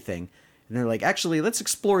vanity thing. And they're like, actually, let's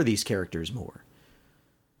explore these characters more.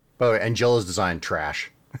 By the way, Angella's design,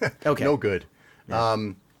 trash. Okay. No good.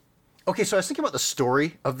 Yeah. Okay, so I was thinking about the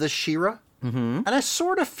story of this She-Ra, and I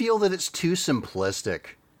sort of feel that it's too simplistic.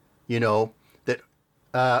 You know, that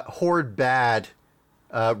Horde bad,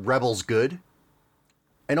 Rebels good.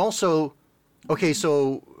 And also, okay,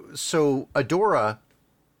 so Adora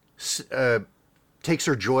takes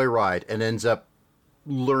her joyride and ends up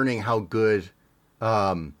learning how good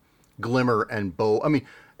Glimmer and Bo. I mean,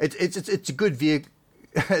 it's a good vehicle.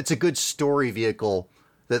 It's a good story vehicle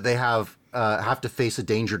that they have to face a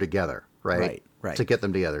danger together, right? Right. To get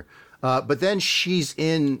them together. But then she's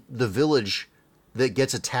in the village that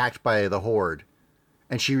gets attacked by the Horde,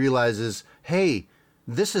 and she realizes, hey,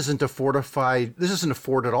 this isn't a fort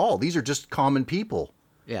at all. These are just common people.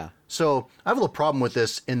 Yeah. So I have a little problem with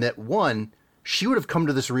this in that, one, she would have come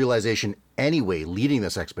to this realization anyway, leading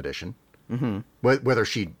this expedition, whether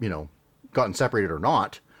she'd, gotten separated or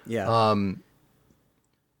not. Yeah.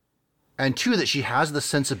 And two, that she has the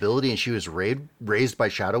sensibility and she was raised by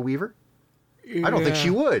Shadow Weaver. I don't think she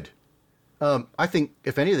would. I think,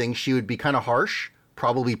 if anything, she would be kind of harsh,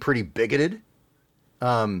 probably pretty bigoted.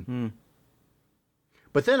 But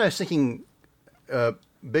then I was thinking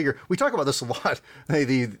bigger. We talk about this a lot.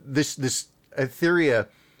 This Etheria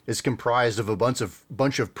is comprised of a bunch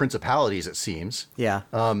of principalities, it seems. Yeah.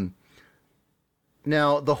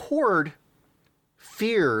 Now, the Horde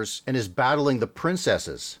fears and is battling the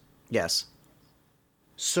princesses. Yes.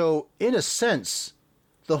 So, in a sense,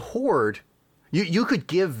 the Horde, you could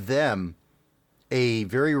give them a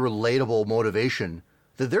very relatable motivation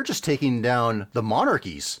that they're just taking down the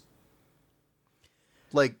monarchies.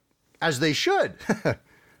 Like, as they should.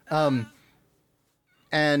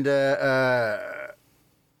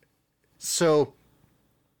 So,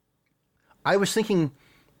 I was thinking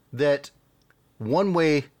that one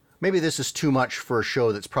way, maybe this is too much for a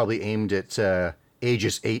show that's probably aimed at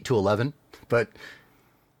ages 8 to 11, but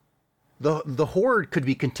the Horde could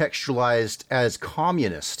be contextualized as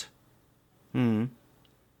communist.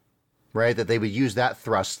 Right? That they would use that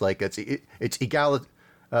thrust, like it's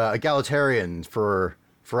egalitarian for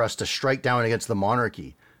us to strike down against the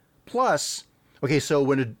monarchy. Plus, okay, so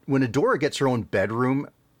when Adora gets her own bedroom,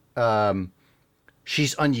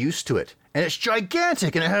 she's unused to it, and it's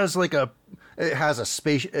gigantic, and it has a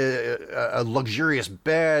space, a luxurious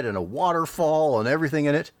bed and a waterfall and everything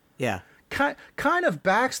in it. Yeah. Kind of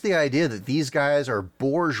backs the idea that these guys are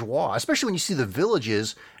bourgeois, especially when you see the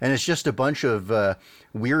villages and it's just a bunch of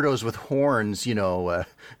weirdos with horns,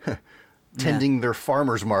 tending their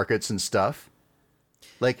farmers markets and stuff.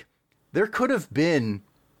 Like, there could have been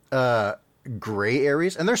gray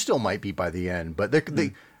areas, and there still might be by the end, but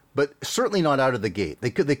but certainly not out of the gate.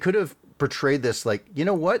 They could have portrayed this like, you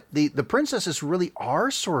know what, the princesses really are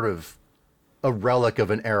sort of a relic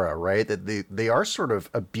of an era, right? That they are sort of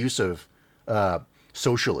abusive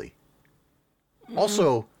socially.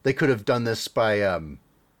 Also, they could have done this by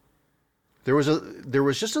there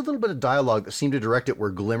was just a little bit of dialogue that seemed to direct it where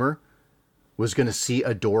Glimmer was going to see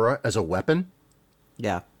Adora as a weapon.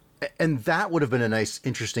 Yeah. And that would have been a nice,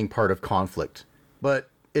 interesting part of conflict. But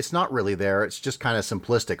it's not really there. It's just kind of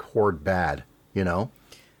simplistic, Horde bad, Kind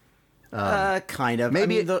of.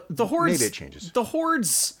 Maybe the Horde's, maybe it changes. The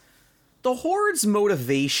Horde's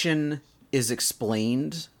motivation is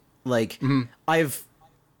explained. Like, I've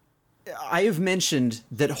mentioned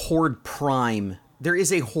that Horde Prime, there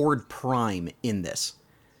is a Horde Prime in this.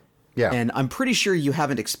 Yeah. And I'm pretty sure you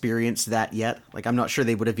haven't experienced that yet. Like, I'm not sure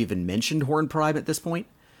they would have even mentioned Horde Prime at this point.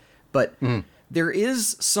 But there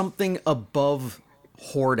is something above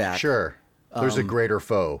Hordak. Sure. There's a greater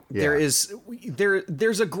foe. Yeah.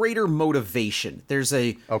 There's a greater motivation.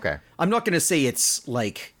 Okay. I'm not going to say it's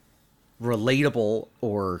like relatable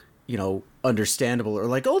or, understandable or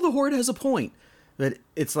like, oh, the Horde has a point. But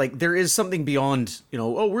it's like there is something beyond,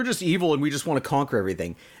 oh, we're just evil and we just want to conquer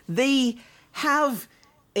everything. They have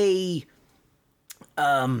an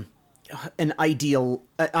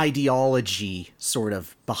ideology sort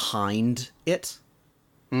of behind it.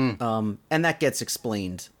 And that gets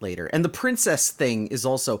explained later. And the princess thing is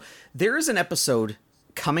also, there is an episode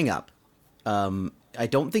coming up. I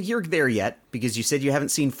don't think you're there yet because you said you haven't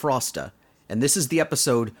seen Frosta. And this is the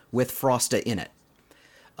episode with Frosta in it.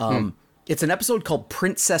 It's an episode called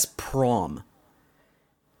Princess Prom.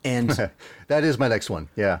 And that is my next one.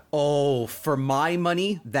 Yeah. Oh, for my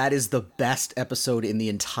money, that is the best episode in the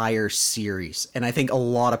entire series. And I think a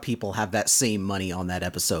lot of people have that same money on that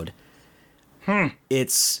episode.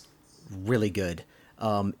 It's really good.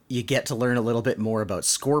 You get to learn a little bit more about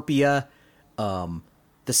Scorpia.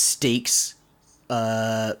 The stakes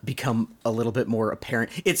become a little bit more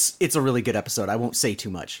apparent. It's a really good episode. I won't say too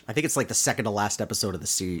much. I think it's like the second to last episode of the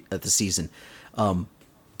season.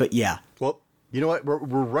 But yeah. Well, you know what? We're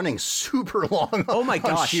running super long. Oh my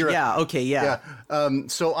gosh. She-Ra. Yeah. Okay. Yeah.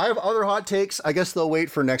 So I have other hot takes. I guess they'll wait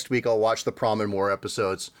for next week. I'll watch the Prom and more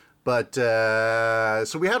episodes. But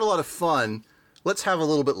so we had a lot of fun. Let's have a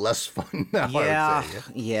little bit less fun now. I would say.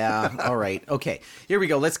 Yeah. All right. Okay. Here we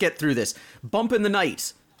go. Let's get through this. Bump in the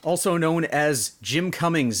Night, also known as Jim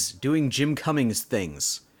Cummings doing Jim Cummings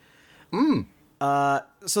things.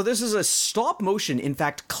 So this is a stop motion, in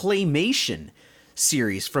fact, claymation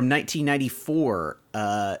series from 1994.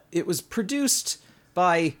 It was produced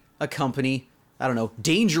by a company, I don't know,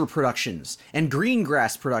 Danger Productions and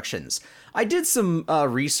Greengrass Productions. I did some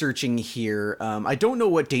researching here. I don't know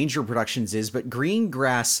what Danger Productions is, but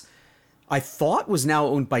Greengrass, I thought, was now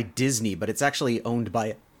owned by Disney, but it's actually owned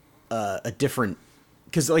by a different...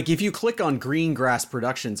 Because, like, if you click on Greengrass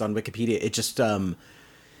Productions on Wikipedia, it just,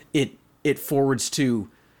 it forwards to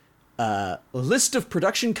a list of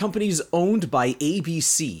production companies owned by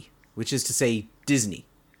ABC, which is to say Disney.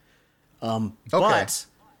 But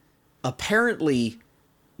apparently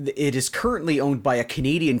it is currently owned by a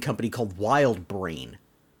Canadian company called Wild Brain.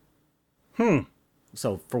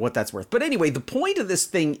 So for what that's worth. But anyway, the point of this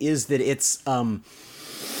thing is that it's a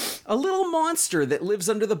little monster that lives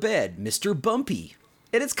under the bed, Mr. Bumpy.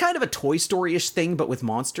 And it's kind of a Toy Story-ish thing, but with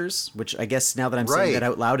monsters, which I guess now that I'm saying that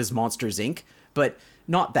out loud is Monsters, Inc., but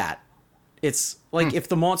not that. It's like if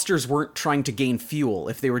the monsters weren't trying to gain fuel,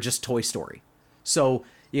 if they were just Toy Story. So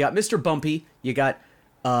you got Mr. Bumpy, you got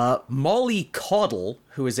Molly Coddle,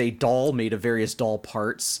 who is a doll made of various doll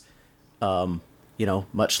parts,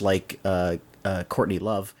 much like Courtney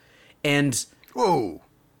Love. And... Whoa!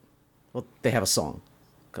 Well, they have a song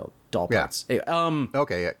called Doll Parts. Yeah. Anyway,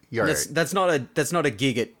 okay, yeah, you're right. That's not a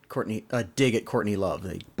dig at Courtney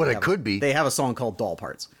Love. But it could be. They have a song called Doll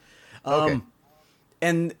Parts. Okay.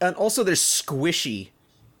 And also there's Squishy,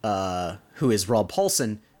 who is Rob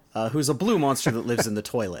Paulsen, who's a blue monster that lives in the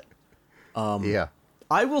toilet. Yeah.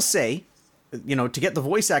 I will say, to get the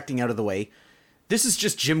voice acting out of the way, this is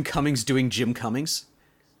just Jim Cummings doing Jim Cummings.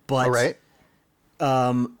 But All right.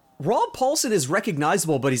 Rob Paulsen is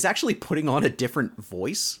recognizable, but he's actually putting on a different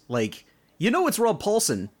voice. Like, it's Rob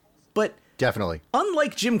Paulsen, but definitely,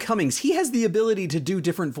 unlike Jim Cummings, he has the ability to do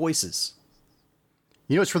different voices.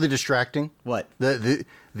 You know what's really distracting? What? The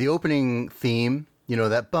opening theme,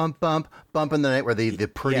 that bump, bump, bump in the night where the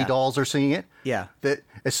pretty dolls are singing it? Yeah. That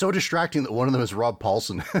it's so distracting that one of them is Rob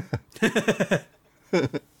Paulsen.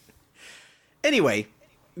 Anyway,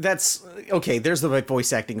 that's... Okay, there's the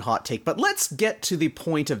voice acting hot take, but let's get to the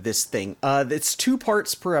point of this thing. It's 2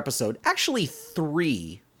 parts per episode. Actually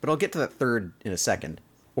 3, but I'll get to that third in a second.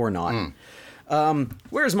 Or not.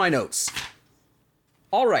 Where's my notes?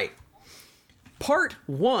 All right. Part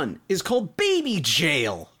 1 is called Baby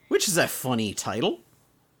Jail, which is a funny title.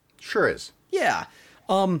 Sure is. Yeah.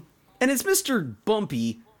 And it's Mr.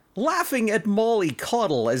 Bumpy laughing at Molly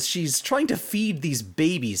Coddle as she's trying to feed these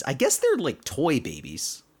babies. I guess they're like toy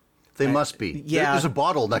babies. They must be. Yeah. There's a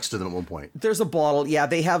bottle next to them at one point. There's a bottle. Yeah,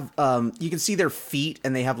 they have, you can see their feet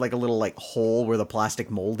and they have like a little like hole where the plastic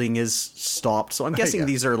molding is stopped. So I'm guessing Yeah.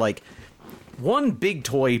 these are like one big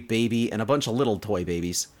toy baby and a bunch of little toy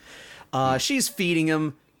babies. She's feeding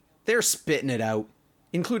them. They're spitting it out,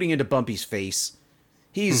 including into Bumpy's face.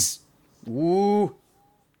 He's... Woo.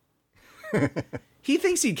 He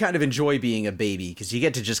thinks he'd kind of enjoy being a baby, because you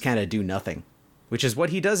get to just kind of do nothing. Which is what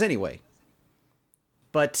he does anyway.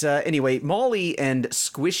 But anyway, Molly and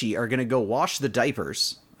Squishy are going to go wash the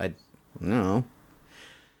diapers. I don't know.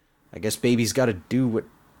 I guess baby's got to do what...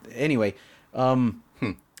 Anyway. Doll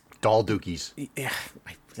dookies. Yeah,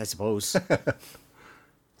 I suppose.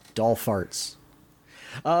 Doll farts.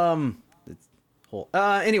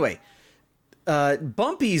 Anyway,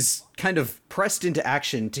 Bumpy's kind of pressed into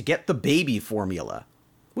action to get the baby formula,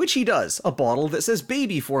 which he does. A bottle that says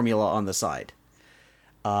baby formula on the side.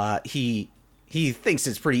 He thinks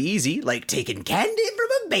it's pretty easy, like taking candy from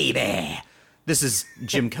a baby. This is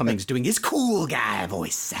Jim Cummings doing his cool guy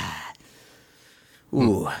voice.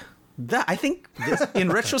 Ooh. I think, in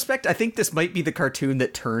retrospect, I think this might be the cartoon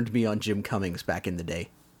that turned me on Jim Cummings back in the day.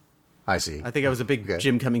 I see. I think I was a big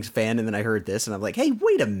Jim Cummings fan, and then I heard this, and I'm like, hey,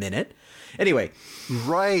 wait a minute. Anyway.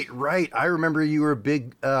 Right. I remember you were a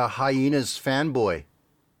big Hyenas fanboy.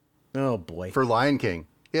 Oh, boy. For Lion King.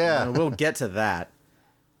 Yeah. We'll get to that.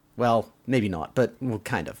 Well, maybe not, but well,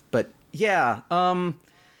 kind of. But, yeah,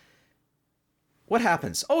 what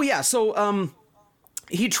happens? Oh, yeah, so,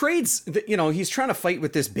 he trades, he's trying to fight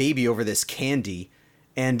with this baby over this candy.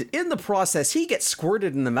 And in the process, he gets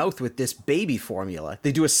squirted in the mouth with this baby formula.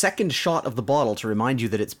 They do a second shot of the bottle to remind you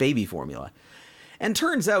that it's baby formula. And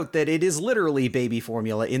turns out that it is literally baby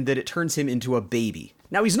formula in that it turns him into a baby.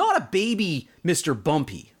 Now, he's not a baby Mr.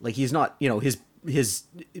 Bumpy. Like, he's not, his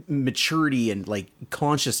maturity and, like,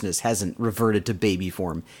 consciousness hasn't reverted to baby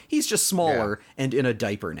form. He's just smaller and in a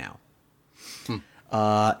diaper now.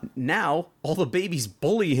 Now, all the babies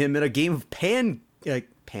bully him in a game of patty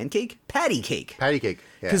cake? Patty cake.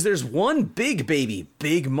 Because there's one big baby,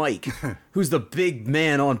 Big Mike, who's the big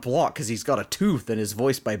man on block because he's got a tooth and is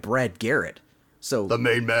voiced by Brad Garrett. So the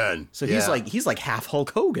main man. So he's like half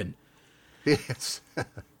Hulk Hogan. Yes.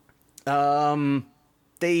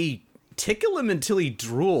 They tickle him until he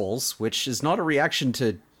drools, which is not a reaction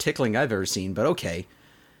to tickling I've ever seen, but okay.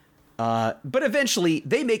 But eventually,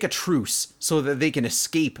 they make a truce so that they can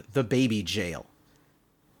escape the baby jail.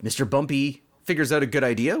 Mr. Bumpy figures out a good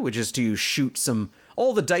idea, which is to shoot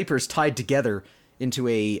all the diapers tied together into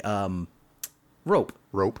a rope.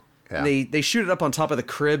 Yeah. They shoot it up on top of the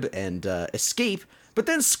crib and escape, but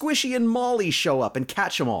then Squishy and Molly show up and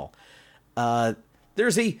catch them all.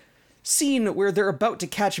 There's a scene where they're about to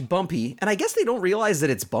catch Bumpy, and I guess they don't realize that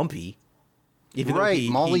it's Bumpy. Even right,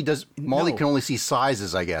 Molly can only see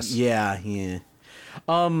sizes, I guess. Yeah.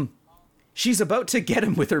 She's about to get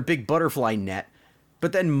him with her big butterfly net,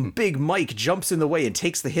 but then Big Mike jumps in the way and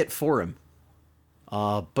takes the hit for him.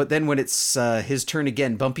 But then when it's his turn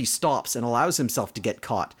again, Bumpy stops and allows himself to get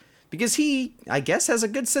caught. Because he, I guess, has a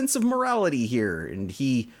good sense of morality here, and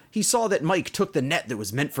he saw that Mike took the net that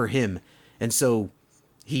was meant for him, and so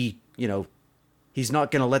he's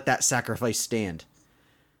not going to let that sacrifice stand.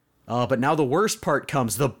 But now the worst part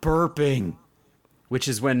comes, the burping, which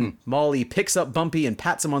is when Molly picks up Bumpy and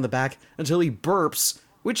pats him on the back until he burps,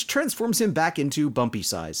 which transforms him back into Bumpy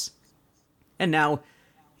size. And now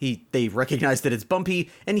they recognize that it's Bumpy,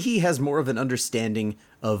 and he has more of an understanding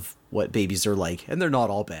of what babies are like, and they're not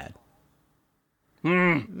all bad.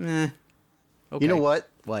 Okay. You know what?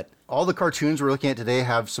 What? All the cartoons we're looking at today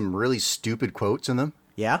have some really stupid quotes in them.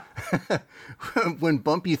 Yeah? When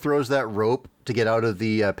Bumpy throws that rope to get out of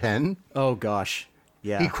the pen. Oh, gosh.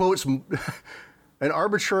 Yeah. He quotes an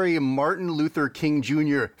arbitrary Martin Luther King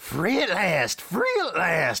Jr., free at last,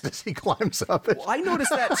 as he climbs up it. Well, I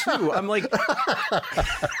noticed that too. I'm like...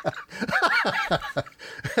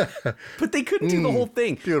 But they couldn't do the whole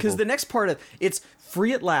thing. Because the next part of it's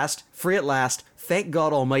free at last, thank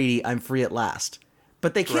God Almighty, I'm free at last.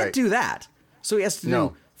 But they can't do that. So he has to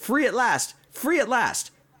do free at last.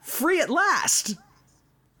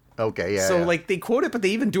 Okay, yeah. So, like, they quote it, but they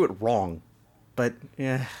even do it wrong. But,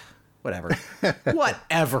 yeah, whatever.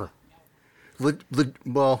 Whatever.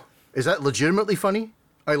 Well, is that legitimately funny?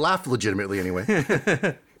 I laughed legitimately anyway.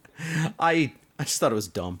 I just thought it was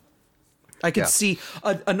dumb. I could see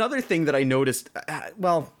another thing that I noticed.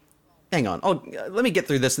 Well, hang on. Let me get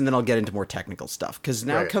through this, and then I'll get into more technical stuff. Because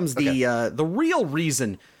now comes the real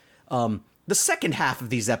reason. The second half of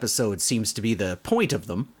these episodes seems to be the point of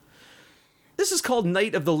them. This is called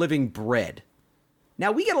Night of the Living Bread.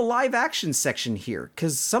 Now, we get a live-action section here,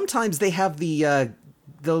 because sometimes they have the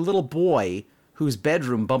little boy whose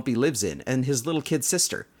bedroom Bumpy lives in, and his little kid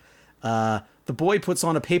sister. The boy puts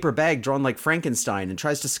on a paper bag drawn like Frankenstein and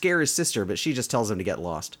tries to scare his sister, but she just tells him to get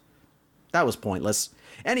lost. That was pointless.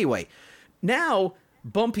 Anyway, now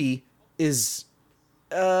Bumpy is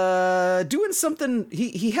doing something.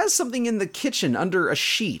 He has something in the kitchen under a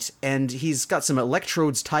sheet, and he's got some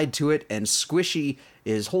electrodes tied to it, and Squishy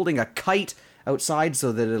is holding a kite outside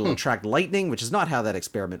so that it'll attract lightning, which is not how that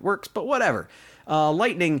experiment works, but whatever.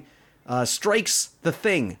 Lightning strikes the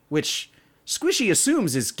thing, which Squishy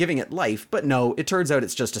assumes is giving it life, but no, it turns out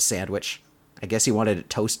it's just a sandwich. I guess he wanted it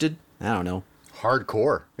toasted? I don't know.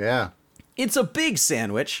 Hardcore, yeah. It's a big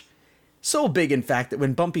sandwich. So big, in fact, that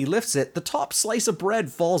when Bumpy lifts it, the top slice of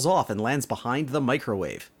bread falls off and lands behind the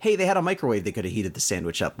microwave. Hey, they had a microwave they could have heated the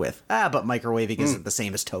sandwich up with. But microwaving isn't the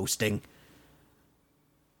same as toasting.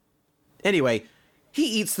 Anyway, he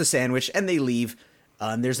eats the sandwich and they leave.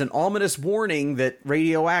 And there's an ominous warning that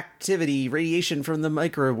radiation from the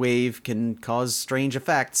microwave can cause strange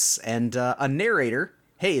effects. And a narrator,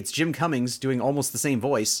 hey, it's Jim Cummings doing almost the same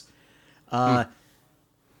voice,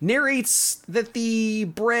 narrates that the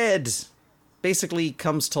bread basically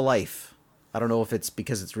comes to life. I don't know if it's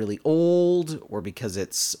because it's really old or because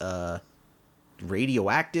it's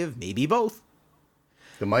radioactive, maybe both.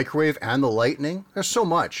 The microwave and the lightning? There's so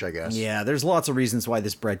much, I guess. Yeah, there's lots of reasons why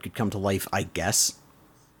this bread could come to life, I guess.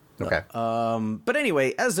 Okay. But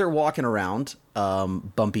anyway, as they're walking around,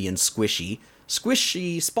 Bumpy and Squishy,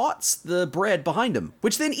 Squishy spots the bread behind him,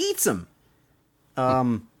 which then eats him.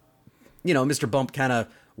 Mr. Bump kind of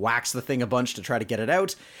whacks the thing a bunch to try to get it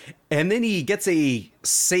out, and then he gets a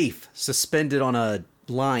safe suspended on a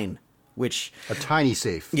line, which... A tiny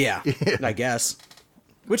safe. Yeah, I guess.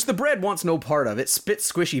 Which the bread wants no part of. It spits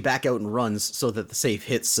Squishy back out and runs so that the safe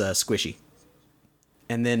hits Squishy.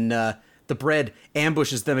 And then the bread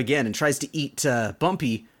ambushes them again and tries to eat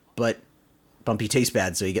Bumpy, but Bumpy tastes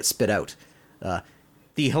bad, so he gets spit out.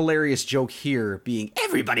 The hilarious joke here being,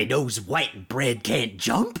 Everybody knows white bread can't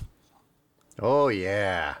jump. Oh,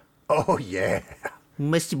 yeah. Oh, yeah.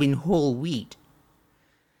 Must have been whole wheat.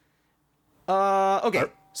 okay,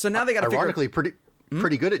 so now they gotta Ironically,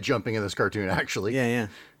 pretty good at jumping in this cartoon, actually. Yeah.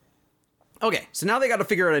 Okay, so now they gotta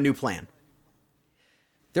figure out a new plan.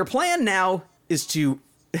 Their plan now is to,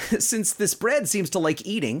 since this bread seems to like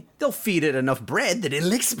eating, they'll feed it enough bread that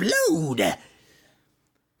it'll explode.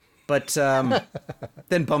 But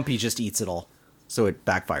then Bumpy just eats it all, so it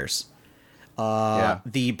backfires.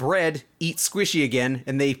 The bread eats Squishy again,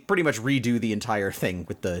 and they pretty much redo the entire thing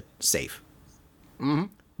with the safe. Mm-hmm.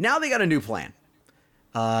 Now they got a new plan.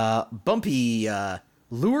 Bumpy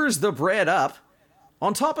lures the bread up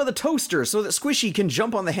on top of the toaster so that Squishy can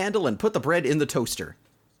jump on the handle and put the bread in the toaster.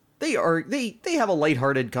 They have a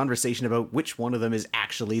lighthearted conversation about which one of them is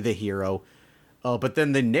actually the hero. But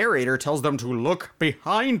then the narrator tells them to look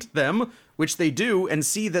behind them, which they do, and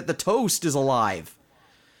see that the toast is alive.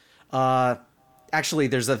 Actually,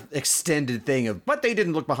 there's an extended thing of, but they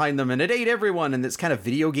didn't look behind them, and it ate everyone, and it's kind of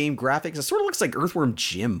video game graphics. It sort of looks like Earthworm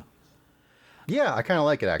Jim. Yeah, I kind of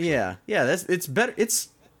like it, actually. Yeah, it's better.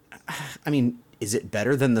 I mean, is it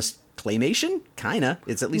better than the claymation? Kinda.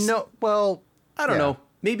 It's at least... No, well... I don't know.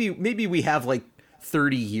 Maybe we have,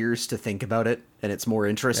 30 years to think about it, and it's more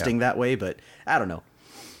interesting that way, but I don't know.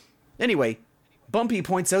 Anyway, Bumpy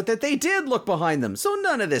points out that they did look behind them, so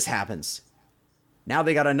none of this happens. Now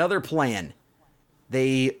they got another plan.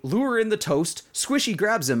 They lure in the toast, Squishy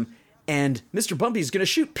grabs him, and Mr. Bumpy's gonna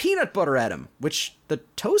shoot peanut butter at him, which the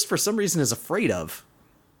toast for some reason is afraid of.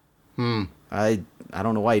 I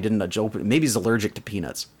don't know why he didn't open. Maybe he's allergic to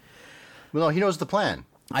peanuts. Well, no, he knows the plan.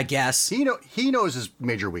 I guess. He knows his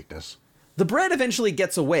major weakness. The bread eventually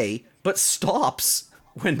gets away, but stops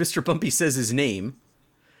when Mr. Bumpy says his name.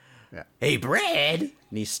 Yeah. Hey, bread!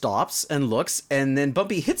 And he stops and looks, and then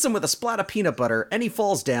Bumpy hits him with a splat of peanut butter, and he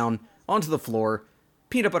falls down onto the floor,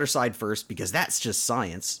 peanut butter side first, because that's just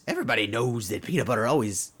science. Everybody knows that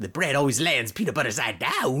the bread always lands peanut butter side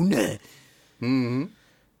down. Mm-hmm.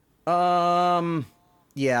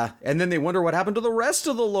 Yeah, and then they wonder what happened to the rest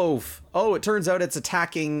of the loaf. Oh, it turns out it's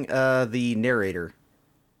attacking the narrator.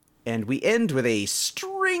 And we end with a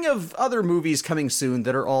string of other movies coming soon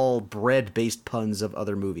that are all bread-based puns of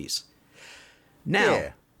other movies.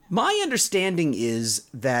 Now, my understanding is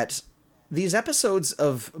that these episodes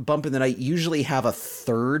of Bump in the Night usually have a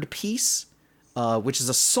third piece, which is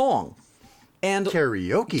a song. And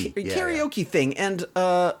karaoke. Karaoke thing. And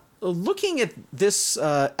looking at this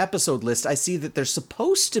episode list, I see that there's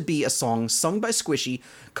supposed to be a song sung by Squishy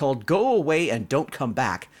called Go Away and Don't Come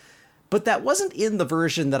Back. But that wasn't in the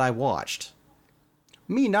version that I watched.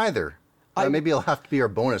 Me neither. Maybe it'll have to be our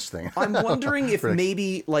bonus thing. I'm wondering if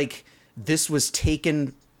maybe, this was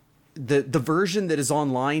taken... The version that is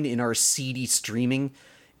online in our CD streaming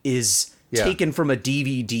is taken from a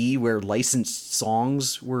DVD where licensed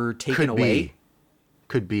songs were taken away.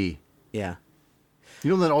 Could be. Yeah. You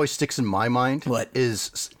know that always sticks in my mind? What?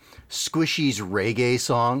 Is Squishy's reggae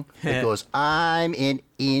song. It goes, I'm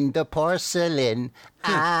in the porcelain.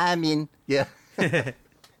 I'm in. Yeah.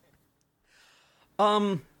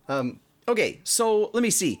 Okay, so let me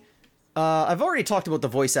see. I've already talked about the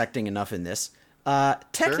voice acting enough in this.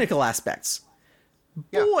 Technical aspects.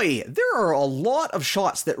 Boy, there are a lot of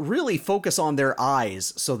shots that really focus on their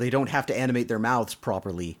eyes so they don't have to animate their mouths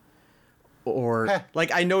properly. Or,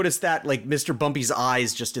 I noticed that, Mr. Bumpy's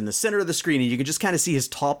eyes just in the center of the screen, and you can just kind of see his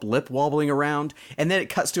top lip wobbling around, and then it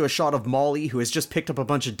cuts to a shot of Molly, who has just picked up a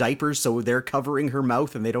bunch of diapers, so they're covering her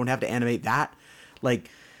mouth, and they don't have to animate that.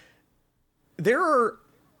 There are...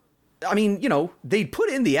 I mean, they put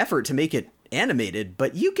in the effort to make it animated,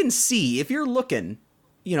 but you can see, if you're looking,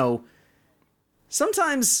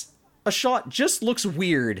 sometimes a shot just looks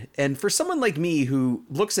weird, and for someone like me who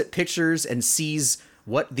looks at pictures and sees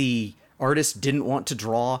what the artist didn't want to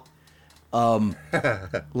draw,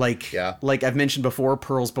 like I've mentioned before,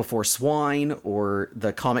 Pearls Before Swine, or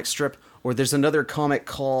the comic strip, or there's another comic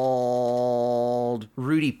called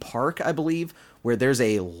Rudy Park, I believe, where there's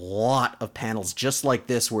a lot of panels just like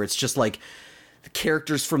this, where it's just the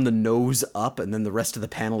characters from the nose up, and then the rest of the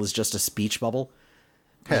panel is just a speech bubble.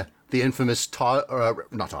 the infamous Rob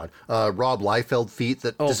Liefeld feet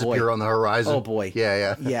that disappear boy. on the horizon. Oh boy.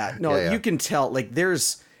 Yeah. Yeah. No, you can tell, like,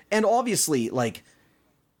 and obviously, like,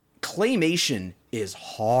 claymation is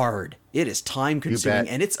hard. It is time consuming,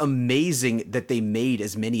 bet. and it's amazing that they made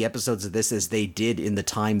as many episodes of this as they did in the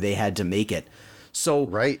time they had to make it. So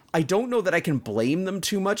Right. I don't know that I can blame them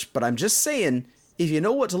too much, but I'm just saying, if you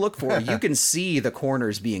know what to look for, you can see the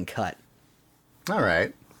corners being cut. All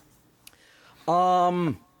right.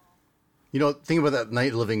 Think about that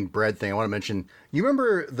Night Living Bread thing. I want to mention. You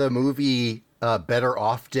remember the movie Better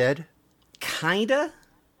Off Dead? Kinda?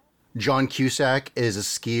 John Cusack is a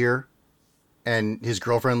skier, and his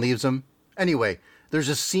girlfriend leaves him. Anyway, there's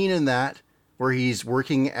a scene in that where he's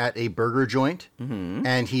working at a burger joint,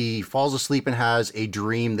 and he falls asleep and has a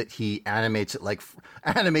dream that he animates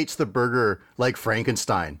the burger like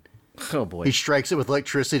Frankenstein. Oh boy. He strikes it with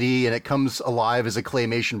electricity, and it comes alive as a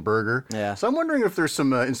claymation burger. Yeah. So I'm wondering if there's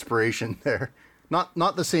some inspiration there.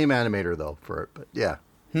 Not the same animator though for it, but yeah.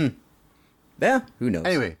 Yeah, who knows?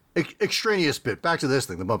 Anyway, extraneous bit. Back to this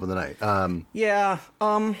thing, the bump of the night. Yeah,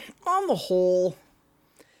 on the whole,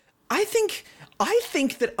 I think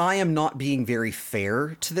that I am not being very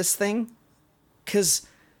fair to this thing, because,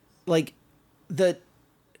 like,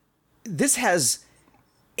 this has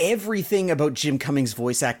everything about Jim Cummings'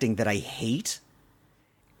 voice acting that I hate,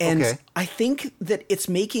 and Okay. I think that it's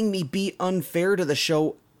making me be unfair to the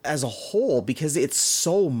show as a whole, because it's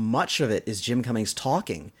so much of it is Jim Cummings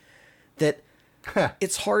talking that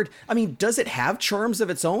it's hard. I mean, does it have charms of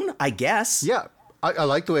its own? I guess. Yeah, I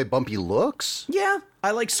like the way Bumpy looks. Yeah, I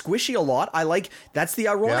like Squishy a lot. That's the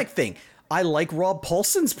ironic Yeah. thing. I like Rob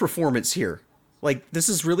Paulsen's performance here. Like, this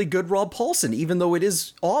is really good Rob Paulsen, even though it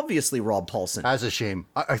is obviously Rob Paulsen. That's a shame.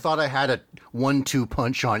 I thought I had a 1-2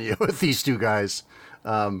 punch on you with these two guys.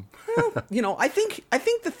 I think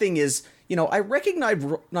the thing is, I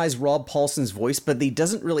recognize Rob Paulsen's voice, but he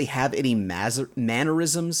doesn't really have any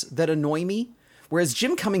mannerisms that annoy me, whereas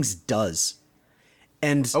Jim Cummings does.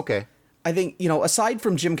 And Okay. I think, aside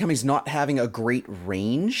from Jim Cummings not having a great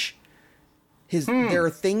range, there are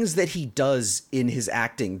things that he does in his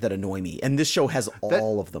acting that annoy me, and this show has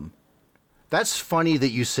all of them. That's funny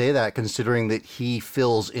that you say that, considering that he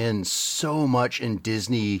fills in so much in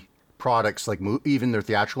Disney products, like even their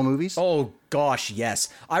theatrical movies. Oh gosh, yes.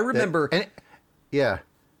 I remember.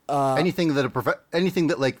 Anything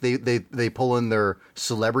that like they pull in their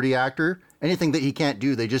celebrity actor, anything that he can't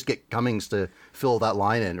do, they just get Cummings to fill that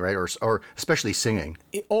line in, right? Or especially singing.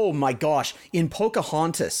 Oh my gosh, in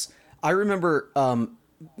Pocahontas, I remember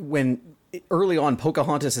when early on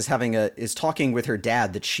Pocahontas is talking with her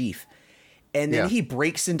dad, the chief, and then he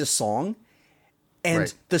breaks into song.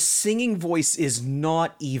 And the singing voice is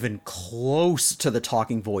not even close to the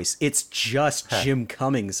talking voice. It's just Jim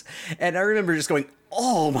Cummings. And I remember just going,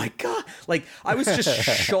 oh my God. Like, I was just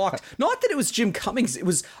shocked. Not that it was Jim Cummings.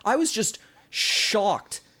 I was just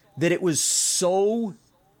shocked that it was so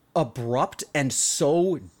abrupt and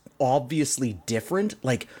so obviously different.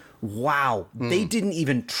 Like, wow. They didn't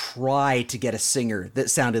even try to get a singer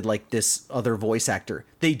that sounded like this other voice actor.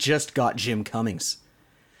 They just got Jim Cummings.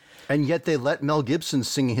 And yet they let Mel Gibson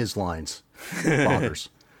sing his lines. Bonkers.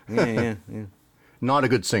 Yeah. Not a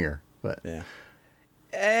good singer, but Yeah.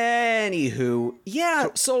 Anywho,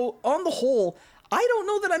 so on the whole, I don't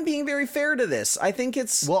know that I'm being very fair to this. I think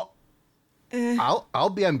it's... well, I'll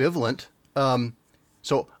be ambivalent.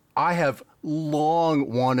 So I have long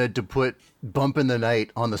wanted to put Bump in the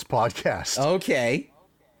Night on this podcast. Okay.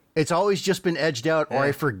 It's always just been edged out, or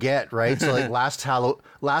I forget, right? So like last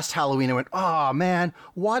Halloween, I went, oh man,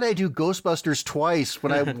 why'd I do Ghostbusters twice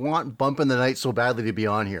when I want Bump in the Night so badly to be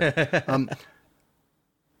on here?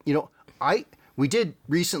 We did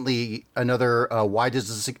recently another Why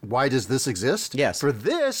Does This Exist? Yes. For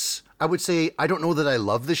this, I would say I don't know that I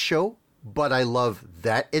love this show, but I love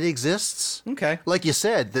that it exists. Okay. Like you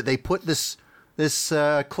said, that they put this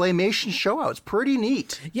claymation show out. It's pretty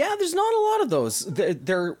neat. Yeah, there's not a lot of those.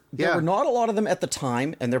 There were not a lot of them at the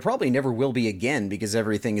time, and there probably never will be again because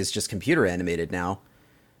everything is just computer animated now.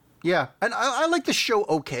 Yeah, and I like the show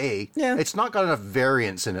okay. Yeah. It's not got enough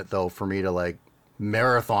variance in it, though, for me to, like,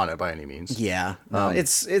 marathon it by any means. Yeah.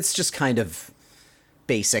 It's just kind of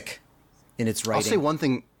basic in its writing. I'll say one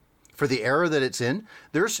thing. For the era that it's in,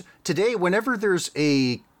 whenever there's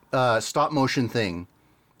a stop motion thing,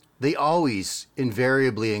 they always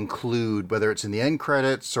invariably include, whether it's in the end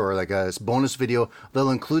credits or like a bonus video, they'll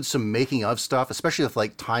include some making of stuff, especially with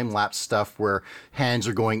like time lapse stuff where hands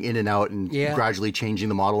are going in and out and gradually changing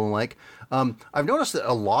the model and like. I've noticed that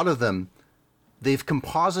a lot of them, they've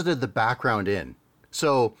composited the background in.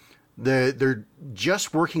 So they're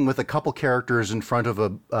just working with a couple characters in front of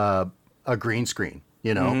a green screen,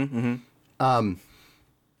 you know?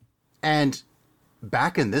 And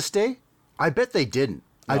back in this day, I bet they didn't.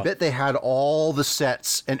 I bet they had all the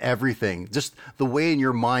sets and everything. Just the way in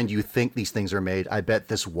your mind you think these things are made, I bet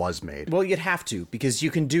this was made. Well, you'd have to, because you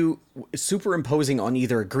can do superimposing on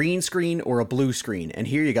either a green screen or a blue screen. And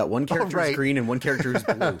here you got one character who's green and one character who's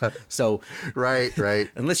blue. So Right.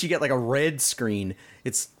 unless you get like a red screen,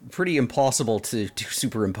 it's pretty impossible to do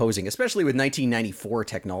superimposing, especially with 1994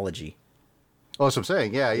 technology. Oh, that's what I'm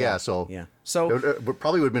saying. Yeah. So it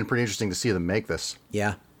probably would have been pretty interesting to see them make this.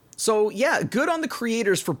 Yeah. So yeah, good on the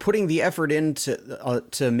creators for putting the effort into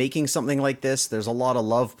to making something like this. There's a lot of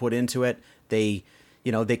love put into it. They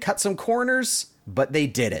cut some corners, but they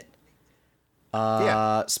did it.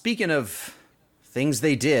 Speaking of things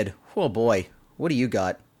they did, oh boy, what do you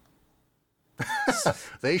got?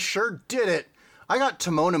 They sure did it. I got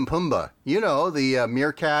Timon and Pumbaa. You know, the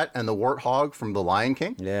meerkat and the warthog from The Lion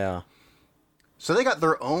King. Yeah. So they got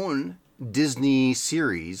their own Disney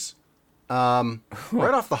series. Right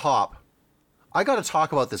off the hop, I got to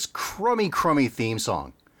talk about this crummy theme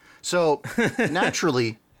song. So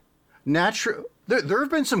naturally, there have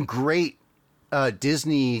been some great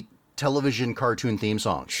Disney television cartoon theme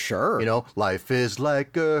songs. Sure. You know, life is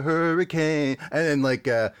like a hurricane, and then like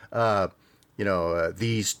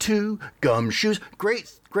these two gumshoes. Great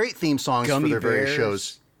theme songs Gummy for their various bears.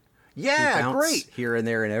 shows. Yeah, Bounce great. Here and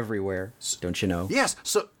there and everywhere. Don't you know? Yes.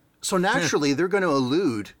 So naturally, they're going to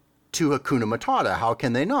allude to Hakuna Matata. How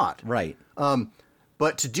can they not? Right.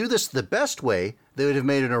 But to do this the best way, they would have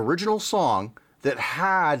made an original song that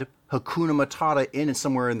had Hakuna Matata in it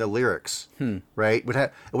somewhere in the lyrics. Right?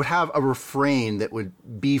 It would have a refrain that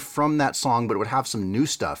would be from that song, but it would have some new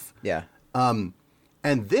stuff. Yeah. And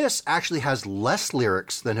this actually has less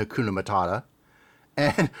lyrics than Hakuna Matata.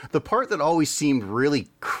 And the part that always seemed really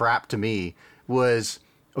crap to me was,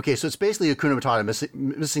 okay, so it's basically Hakuna Matata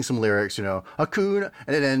missing some lyrics, you know, Hakuna,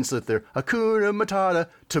 and it ends with their Hakuna Matata,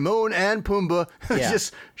 Timon and Pumbaa. Yeah.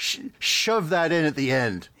 Just shove that in at the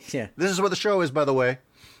end. Yeah. This is what the show is, by the way.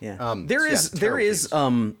 Yeah. There is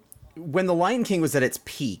when The Lion King was at its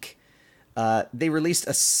peak, they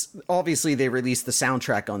released obviously they released the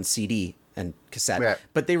soundtrack on CD and cassette,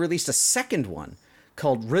 but they released a second one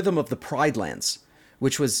called Rhythm of the Pride Lands,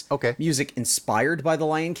 which was music inspired by The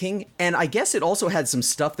Lion King. And I guess it also had some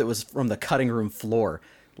stuff that was from the cutting room floor.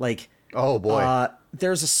 Like, oh boy.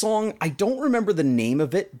 There's a song, I don't remember the name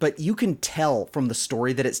of it, but you can tell from the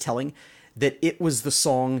story that it's telling that it was the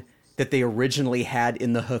song that they originally had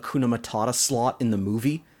in the Hakuna Matata slot in the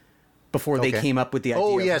movie before they came up with the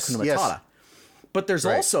idea of Hakuna Matata. But there's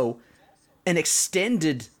also an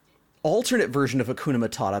extended alternate version of Hakuna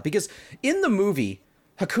Matata, because in the movie,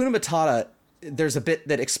 Hakuna Matata, there's a bit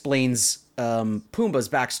that explains Pumbaa's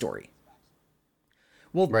backstory.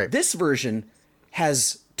 Well, this version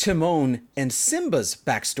has Timon and Simba's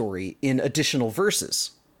backstory in additional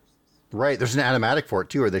verses. Right. There's an animatic for it,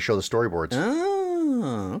 too, where they show the storyboards.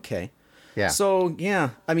 Oh, okay. Yeah. So,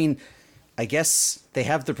 yeah, I mean, I guess they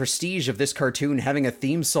have the prestige of this cartoon having a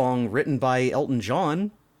theme song written by Elton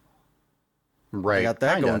John. Right. They got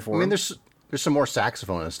that going for them. I mean, there's some more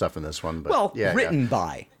saxophone and stuff in this one. But written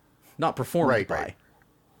by. Not performed by.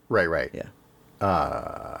 Right. Yeah.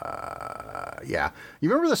 Yeah. You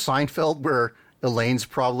remember the Seinfeld where Elaine's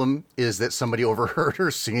problem is that somebody overheard her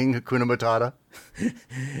singing Hakuna Matata?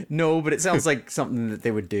 No, but it sounds like something that they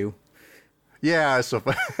would do. Yeah. So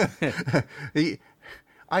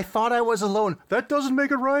I thought I was alone. That doesn't make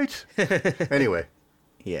it right. Anyway.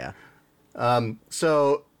 Yeah.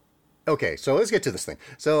 So let's get to this thing.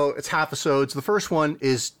 So it's half episodes. The first one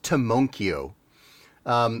is Timonkio.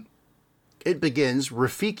 It begins,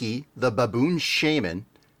 Rafiki, the baboon shaman,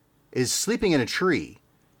 is sleeping in a tree,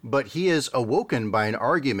 but he is awoken by an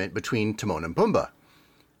argument between Timon and Pumbaa.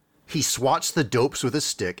 He swats the dopes with a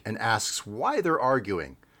stick and asks why they're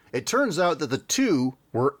arguing. It turns out that the two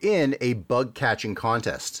were in a bug-catching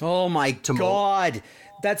contest. Oh my God.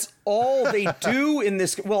 That's all they do in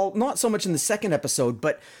this. Well, not so much in the second episode,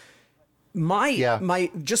 but my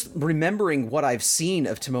just remembering what I've seen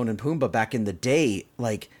of Timon and Pumbaa back in the day,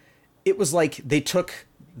 like, it was like they took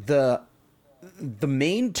the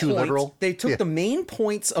main Too points, literal? They took the main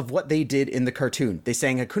points of what they did in the cartoon. They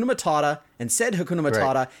sang Hakuna Matata and said Hakuna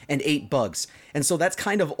Matata and ate bugs. And so that's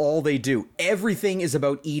kind of all they do. Everything is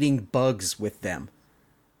about eating bugs with them.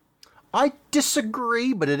 I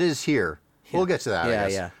disagree, but it is here. Yeah. We'll get to that, I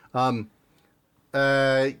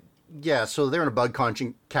guess. Yeah, so they're in a bug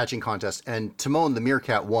catching contest, and Timon the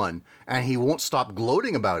meerkat won, and he won't stop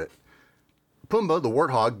gloating about it. Pumbaa, the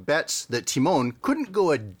warthog, bets that Timon couldn't go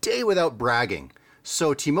a day without bragging.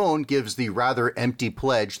 So Timon gives the rather empty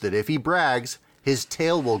pledge that if he brags, his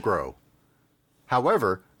tail will grow.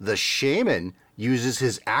 However, the shaman uses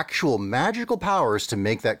his actual magical powers to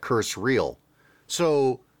make that curse real.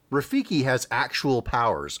 So Rafiki has actual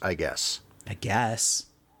powers, I guess. I guess.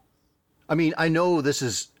 I mean, I know this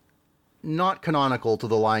is not canonical to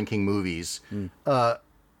the Lion King movies,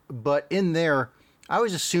 but in there, I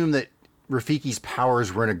always assumed that Rafiki's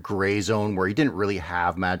powers were in a gray zone where he didn't really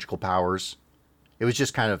have magical powers. It was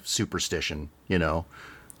just kind of superstition, you know?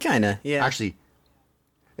 Kinda, yeah. Actually,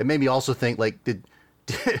 it made me also think, like, did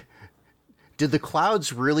the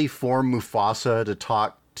clouds really form Mufasa to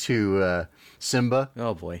talk to Simba?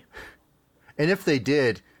 Oh, boy. And if they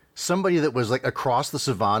did, somebody that was, like, across the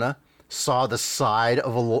savannah saw the side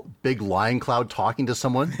of a big lion cloud talking to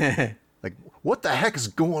someone. Like, what the heck is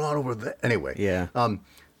going on over there? Anyway. Yeah.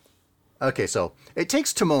 Okay, so it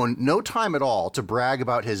takes Timon no time at all to brag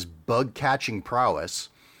about his bug-catching prowess,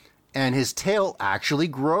 and his tail actually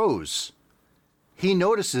grows. He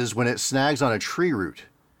notices when it snags on a tree root.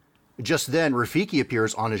 Just then, Rafiki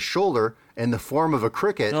appears on his shoulder in the form of a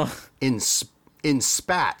cricket in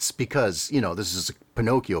spats, because, you know, this is a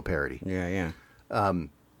Pinocchio parody. Yeah, yeah.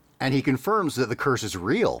 And he confirms that the curse is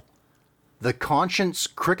real. The conscience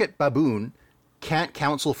cricket baboon can't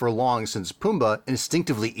counsel for long since Pumbaa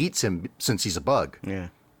instinctively eats him since he's a bug. Yeah.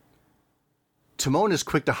 Timon is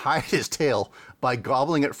quick to hide his tail by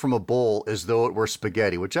gobbling it from a bowl as though it were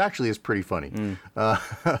spaghetti, which actually is pretty funny.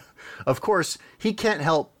 Of course, he can't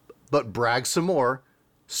help but brag some more,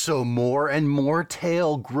 so more and more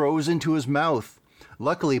tail grows into his mouth.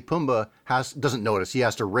 Luckily, Pumbaa doesn't notice. He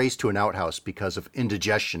has to race to an outhouse because of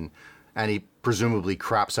indigestion, and he presumably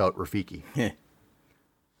craps out Rafiki.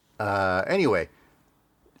 Anyway,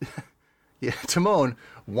 yeah, Timon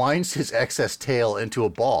winds his excess tail into a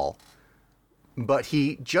ball, but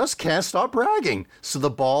he just can't stop bragging, so the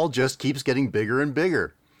ball just keeps getting bigger and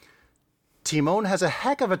bigger. Timon has a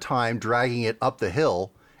heck of a time dragging it up the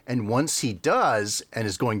hill, and once he does and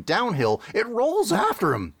is going downhill, it rolls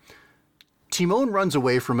after him. Timon runs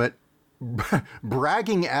away from it,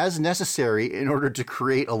 bragging as necessary in order to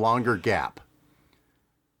create a longer gap.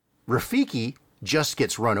 Rafiki just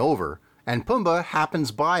gets run over, and Pumbaa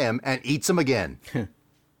happens by him and eats him again. You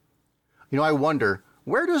know, I wonder,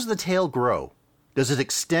 where does the tail grow? Does it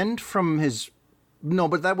extend from his... No,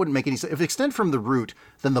 but that wouldn't make any sense. If it extended from the root,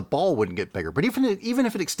 then the ball wouldn't get bigger. But even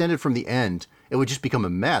if it extended from the end, it would just become a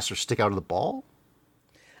mess or stick out of the ball?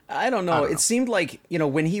 I don't know. It seemed like, you know,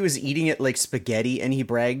 when he was eating it like spaghetti and he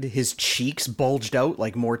bragged, his cheeks bulged out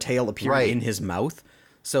like more tail appeared in his mouth.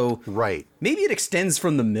 So maybe it extends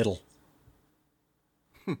from the middle.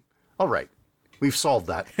 All right. We've solved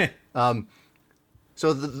that.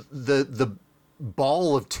 So the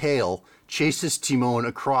ball of tail chases Timon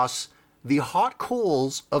across the hot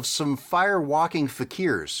coals of some fire-walking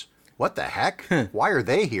fakirs. What the heck? Why are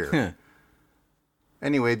they here?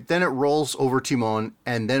 Anyway, then it rolls over Timon,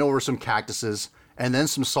 and then over some cactuses, and then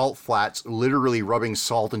some salt flats, literally rubbing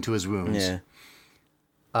salt into his wounds. Yeah.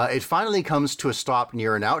 It finally comes to a stop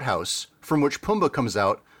near an outhouse, from which Pumbaa comes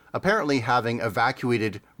out, apparently having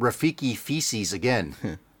evacuated Rafiki feces again.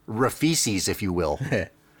 Rafeces, if you will.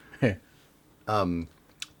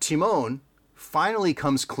 Timon finally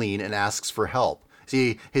comes clean and asks for help.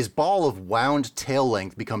 See, his ball of wound tail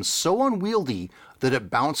length becomes so unwieldy that it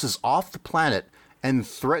bounces off the planet and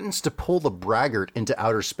threatens to pull the braggart into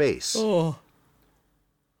outer space.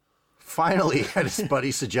 Finally, at his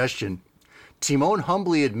buddy's suggestion, Timon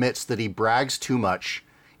humbly admits that he brags too much,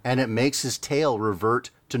 and it makes his tail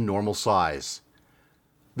revert to normal size.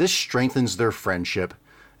 This strengthens their friendship,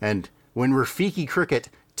 and when Rafiki Cricket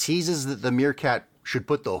teases that the meerkat should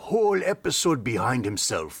put the whole episode behind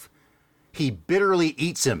himself, he bitterly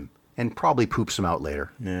eats him and probably poops him out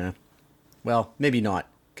later. Yeah. Well, maybe not,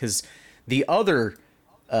 because the other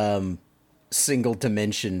single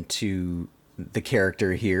dimension to the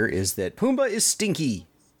character here is that Pumbaa is stinky.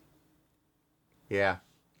 Yeah.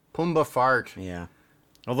 Pumbaa fart. Yeah.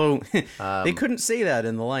 Although, they couldn't say that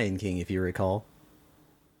in The Lion King, if you recall.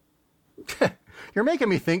 You're making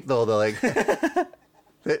me think, though,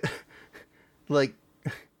 like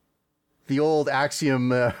the old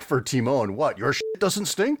axiom for Timon, what, your shit doesn't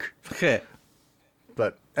stink?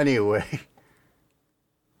 But anyway,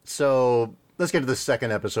 so let's get to the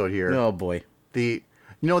second episode here. Oh, boy.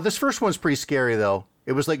 This first one's pretty scary, though.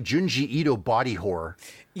 It was like Junji Ito body horror.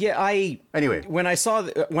 Yeah, Anyway, when I saw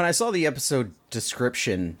the episode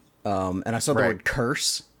description, and I saw the word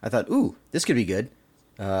curse, I thought, ooh, this could be good.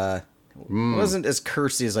 It wasn't as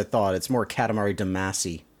cursey as I thought. It's more Katamari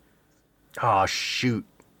Damacy. Oh, shoot.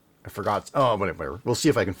 I forgot. Oh, whatever. We'll see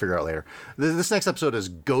if I can figure it out later. This next episode is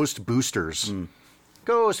Ghost Boosters.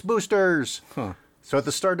 Ghost Boosters! Huh. So at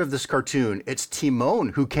the start of this cartoon, it's Timon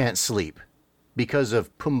who can't sleep because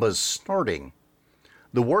of Pumbaa's snorting.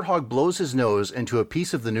 The warthog blows his nose into a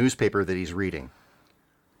piece of the newspaper that he's reading.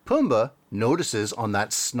 Pumbaa notices on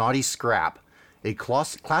that snotty scrap a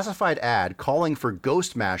classified ad calling for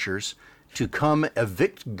ghost mashers to come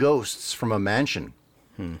evict ghosts from a mansion.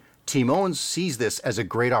 Timon sees this as a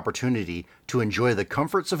great opportunity to enjoy the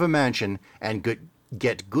comforts of a mansion and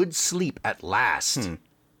get good sleep at last.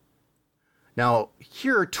 Now,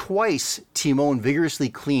 here twice, Timon vigorously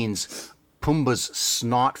cleans Pumbaa's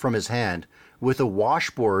snot from his hand with a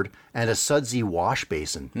washboard and a sudsy wash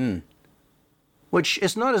basin. Which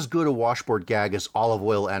is not as good a washboard gag as Olive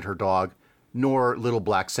Oil and Her Dog, nor Little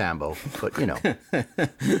Black Sambo, but you know.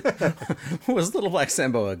 Was Little Black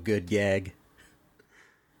Sambo a good gag?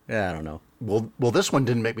 Yeah, I don't know. Well, this one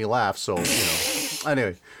didn't make me laugh, so, you know.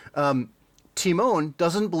 Anyway, Timon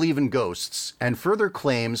doesn't believe in ghosts and further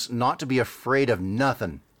claims not to be afraid of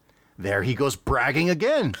nothing. There he goes bragging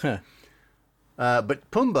again.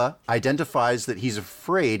 But Pumbaa identifies that he's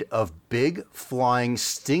afraid of big, flying,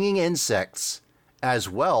 stinging insects as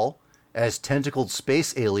well as tentacled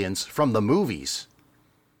space aliens from the movies.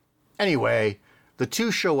 Anyway, the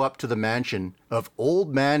two show up to the mansion of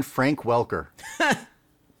old man Frank Welker.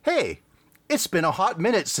 Hey, it's been a hot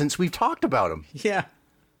minute since we've talked about him. Yeah.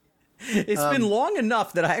 It's been long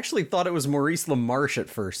enough that I actually thought it was Maurice LaMarche at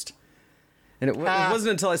first. And it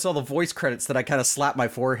wasn't until I saw the voice credits that I kind of slapped my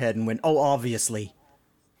forehead and went, oh, obviously.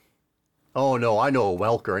 Oh, no, I know a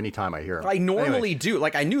Welker anytime I hear him. I normally do.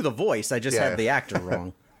 Like, I knew the voice. I just had the actor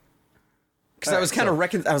wrong. Because I was kind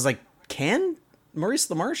of I was like, can Maurice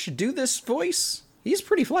LaMarche do this voice? He's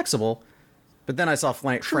pretty flexible. But then I saw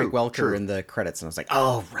Frank Welker in the credits, and I was like,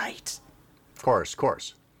 oh, right. Of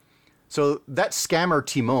course. So that scammer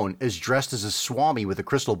Timon is dressed as a Swami with a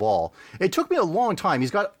crystal ball. It took me a long time.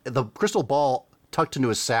 He's got the crystal ball tucked into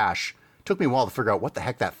his sash. It took me a while to figure out what the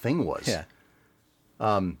heck that thing was. Yeah.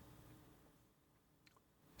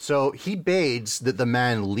 So he begs that the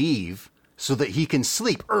man leave so that he can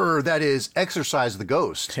sleep. That is, exorcise the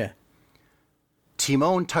ghost. Yeah.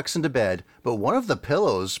 Timon tucks into bed, but one of the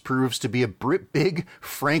pillows proves to be a big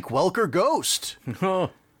Frank Welker ghost.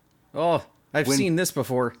 Oh, I've seen this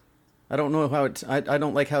before. I don't know how it... I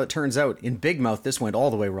don't like how it turns out. In Big Mouth, this went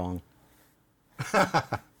all the way wrong.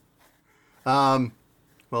 Well,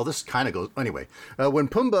 this kind of goes... Anyway, when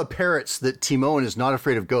Pumbaa parrots that Timon is not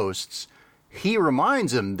afraid of ghosts, he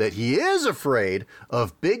reminds him that he is afraid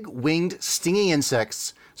of big winged stinging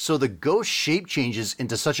insects, so the ghost shape changes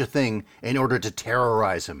into such a thing in order to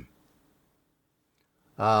terrorize him.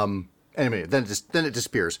 Anyway, then it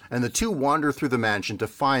disappears, and the two wander through the mansion to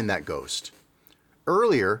find that ghost.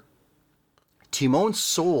 Earlier, Timon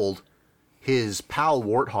sold his pal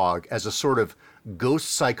Warthog as a sort of ghost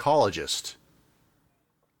psychologist.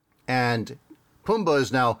 And Pumbaa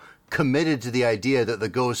is now committed to the idea that the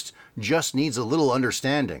ghost just needs a little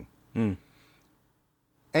understanding.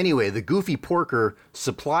 Anyway, the goofy porker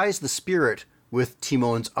supplies the spirit with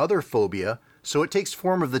Timon's other phobia, so it takes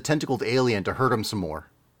form of the tentacled alien to hurt him some more.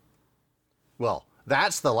 Well,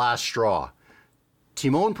 that's the last straw.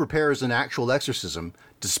 Timon prepares an actual exorcism,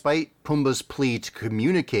 despite Pumbaa's plea to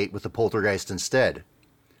communicate with the poltergeist instead.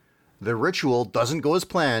 The ritual doesn't go as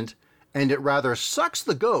planned, and it rather sucks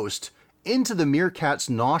the ghost into the meerkat's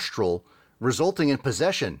nostril, resulting in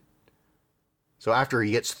possession. So after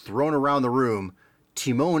he gets thrown around the room,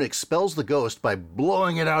 Timon expels the ghost by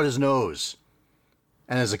blowing it out his nose.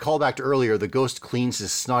 And as a callback to earlier, the ghost cleans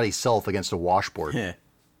his snotty self against a washboard.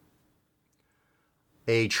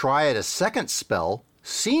 A try at a second spell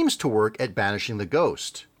seems to work at banishing the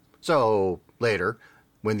ghost. So, later,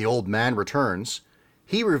 when the old man returns,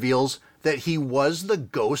 he reveals that he was the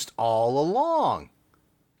ghost all along.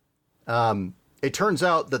 It turns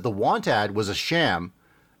out that the want ad was a sham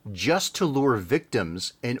just to lure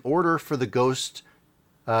victims in order for the ghost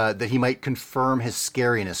that he might confirm his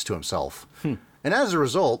scariness to himself. And as a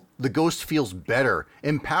result, the ghost feels better,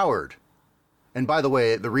 empowered. And by the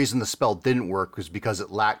way, the reason the spell didn't work was because it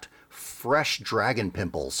lacked fresh dragon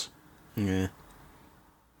pimples. Yeah.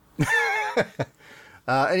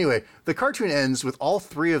 Anyway, the cartoon ends with all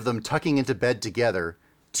three of them tucking into bed together,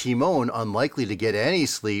 Timon unlikely to get any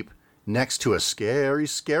sleep next to a scary,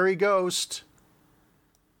 scary ghost.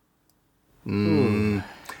 You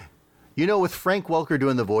know, with Frank Welker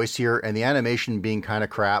doing the voice here and the animation being kind of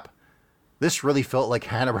crap, this really felt like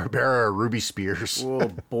Hanna-Barbera or Ruby Spears. Oh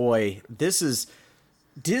boy, this is...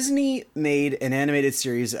 Disney made an animated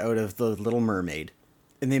series out of The Little Mermaid.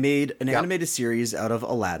 and they made an Yep. animated series out of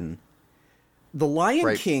Aladdin. The Lion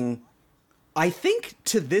Right. King, I think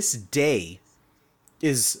to this day,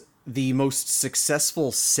 is the most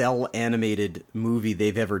successful cell animated movie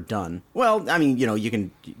they've ever done. Well, I mean, you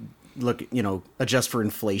can look, adjust for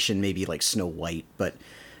inflation, maybe like Snow White, but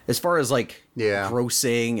as far as like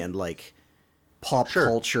grossing and like pop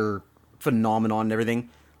culture phenomenon and everything,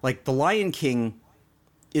 like The Lion King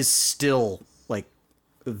is still like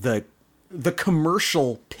the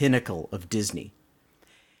commercial pinnacle of Disney.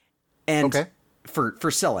 And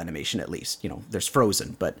for cell animation, at least, there's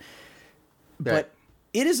Frozen, but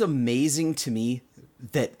it is amazing to me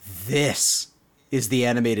that this is the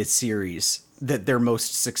animated series that their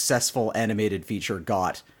most successful animated feature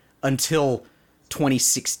got until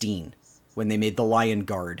 2016 when they made The Lion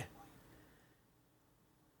Guard.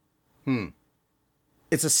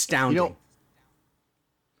 It's astounding.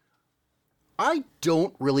 I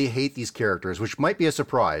don't really hate these characters, which might be a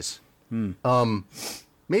surprise.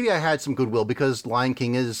 Maybe I had some goodwill because Lion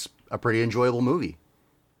King is a pretty enjoyable movie.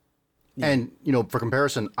 Yeah. And, for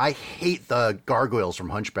comparison, I hate the gargoyles from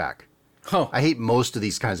Hunchback. Oh. I hate most of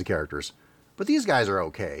these kinds of characters. But these guys are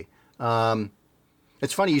okay.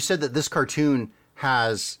 It's funny, you said that this cartoon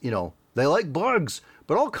has, they like bugs,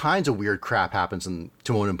 but all kinds of weird crap happens in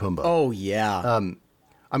Timon and Pumbaa. Oh, yeah.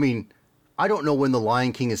 I mean, I don't know when The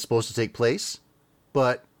Lion King is supposed to take place,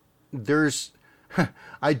 but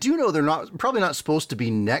I do know they're probably not supposed to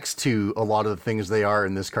be next to a lot of the things they are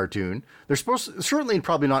in this cartoon. They're certainly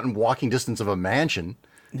probably not in walking distance of a mansion.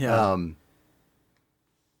 Yeah.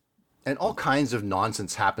 And all kinds of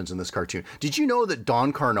nonsense happens in this cartoon. Did you know that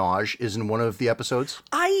Don Carnage is in one of the episodes?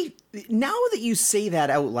 Now that you say that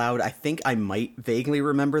out loud, I think I might vaguely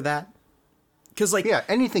remember that. Because,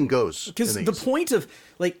 anything goes. Because the point of,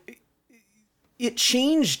 it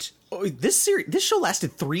changed. This show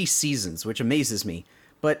lasted 3 seasons, which amazes me.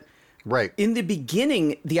 But in the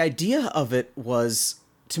beginning, the idea of it was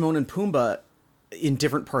Timon and Pumbaa in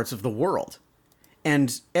different parts of the world.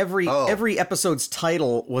 And every episode's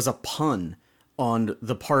title was a pun on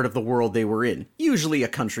the part of the world they were in. Usually a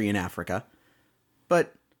country in Africa.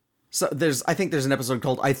 But I think there's an episode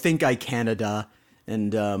called I Think I Canada,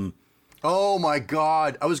 and oh my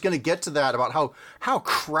God! I was going to get to that about how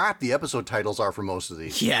crap the episode titles are for most of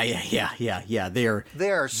these. Yeah. They're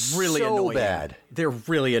really so annoying. bad. They're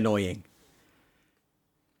really annoying.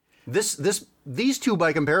 These two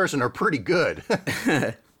by comparison are pretty good.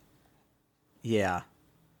 Yeah.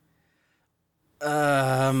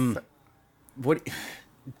 What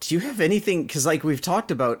do you have anything? Because we've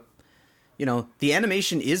talked about, the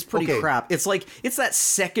animation is pretty crap. It's it's that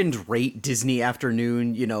second-rate Disney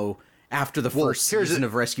afternoon. After the first season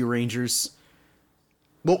of Rescue Rangers.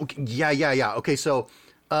 Well, yeah. Okay, so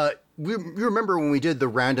you remember when we did the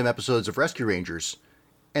random episodes of Rescue Rangers,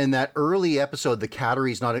 and that early episode, the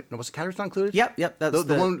Cattery's not included? Yep. That's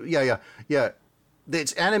the one. Yeah.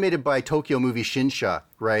 It's animated by Tokyo Movie Shinsha,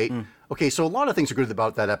 right? Okay, so a lot of things are good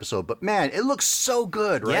about that episode, but man, it looks so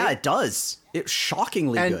good, right? Yeah, it does. It's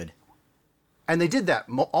shockingly good. And they did that.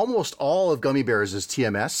 Almost all of Gummy Bears is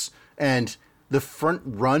TMS, and the front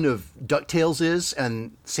run of DuckTales is,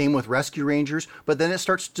 and same with Rescue Rangers, but then it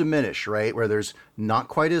starts to diminish, right? Where there's not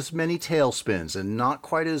quite as many Tailspins and not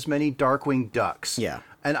quite as many Darkwing Ducks. Yeah.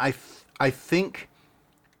 And I think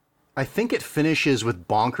it finishes with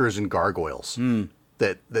Bonkers and Gargoyles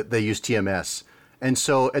that they use TMS. And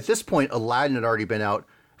so at this point, Aladdin had already been out.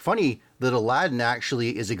 Funny that Aladdin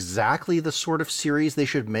actually is exactly the sort of series they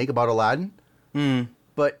should make about Aladdin.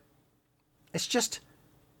 But it's just,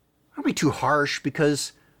 I don't be too harsh,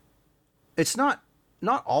 because it's not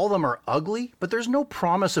all of them are ugly, but there's no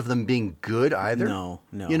promise of them being good either.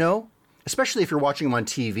 No. Especially if you're watching them on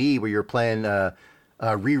TV where you're playing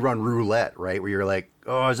rerun roulette, right? Where you're like,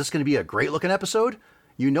 oh, is this going to be a great looking episode?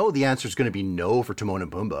 The answer is going to be no for Timon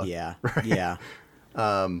and Pumbaa. Yeah. Right? Yeah.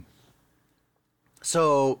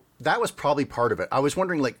 So that was probably part of it. I was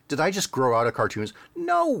wondering, did I just grow out of cartoons?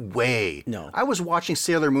 No way. No. I was watching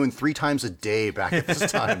Sailor Moon 3 times a day back at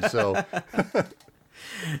this time. So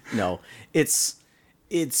no, it's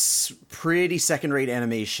pretty second-rate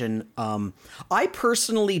animation. I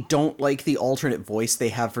personally don't like the alternate voice they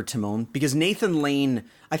have for Timon, because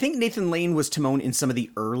I think Nathan Lane was Timon in some of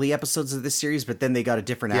the early episodes of this series, but then they got a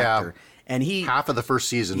different actor. And half of the first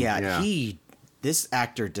season. This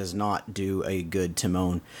actor does not do a good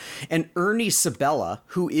Timon. And Ernie Sabella,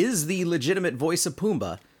 who is the legitimate voice of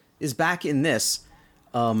Pumbaa, is back in this.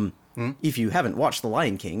 If you haven't watched The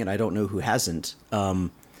Lion King, and I don't know who hasn't,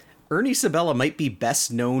 Ernie Sabella might be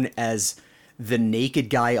best known as the naked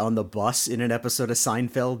guy on the bus in an episode of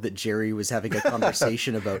Seinfeld that Jerry was having a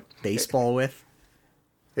conversation about baseball with.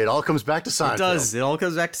 It all comes back to Seinfeld. It does. It all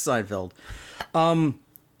comes back to Seinfeld.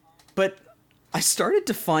 But I started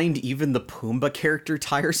to find even the Pumbaa character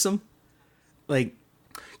tiresome. Like,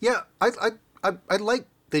 Yeah, I like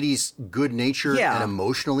that he's good-natured Yeah. and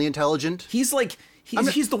emotionally intelligent. he's like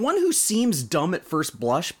he's the one who seems dumb at first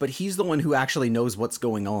blush, but he's the one who actually knows what's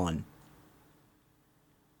going on.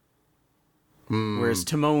 Whereas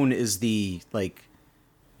Timon is the, like,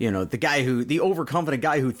 the overconfident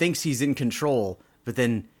guy who thinks he's in control, but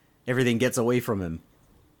then everything gets away from him.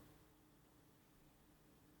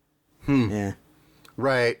 Yeah.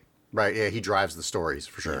 Right. Yeah, he drives the stories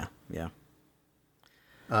for sure. Yeah.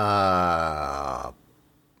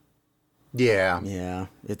 Yeah. Yeah.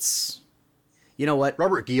 It's, you know what?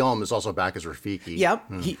 Robert Guillaume is also back as Rafiki. Yeah,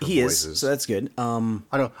 for he is. voices. So that's good. I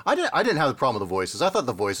didn't have the problem with the voices. I thought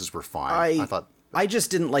the voices were fine. I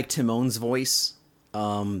just didn't like Timon's voice.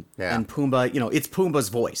 Yeah. And Pumbaa, it's Pumbaa's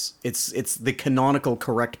voice. It's the canonical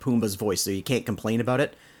correct Pumbaa's voice, so you can't complain about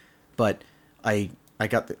it. But I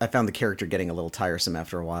found the character getting a little tiresome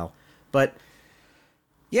after a while. But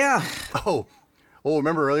yeah, Oh,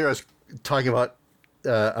 remember earlier I was talking about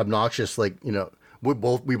obnoxious, like, we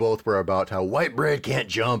both were about how white bread can't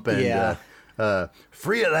jump and Yeah.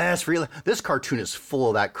 free at last. This cartoon is full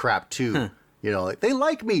of that crap too. Like, they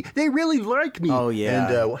like me. They really like me. Oh, yeah.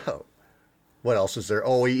 And what else is there?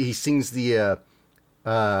 Oh, he sings the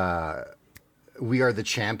 "We Are the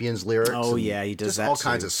Champions" lyrics. Oh, and yeah, he does just that all too.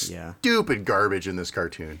 kinds of Yeah. stupid garbage in this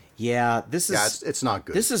cartoon. yeah, this is Yeah, it's not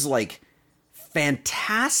good. This is like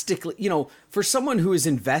fantastically, for someone who is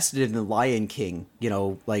invested in the Lion King,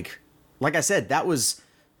 like I said, that was,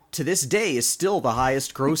 to this day, is still the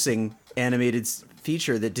highest grossing animated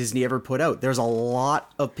feature that Disney ever put out. There's a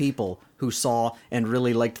lot of people who saw and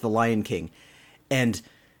really liked the Lion King. And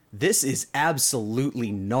this is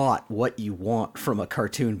absolutely not what you want from a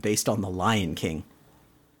cartoon based on the Lion King.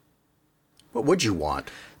 What would you want?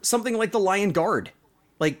 Something like the Lion Guard.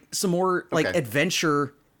 Like some more like Okay.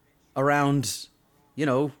 adventure around,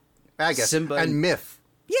 I guess. Simba and myth.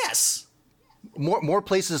 Yes. More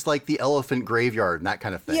places like the Elephant Graveyard and that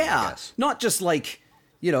kind of thing. I Yeah. guess. Not just like,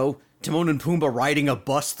 Timon and Pumbaa riding a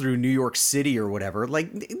bus through New York City or whatever.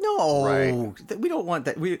 Like, no, Right. We don't want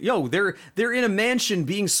that. They're in a mansion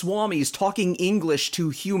being swamis, talking English to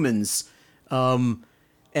humans,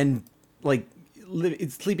 and like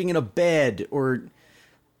sleeping in a bed or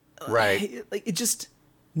Right. like it just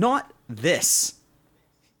not this.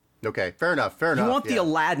 Okay. Fair enough. You want the yeah.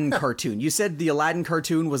 Aladdin cartoon. You said the Aladdin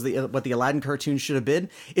cartoon was what the Aladdin cartoon should have been.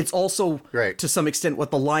 It's also, Right. to some extent, what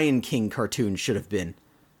the Lion King cartoon should have been.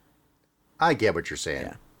 I get what you're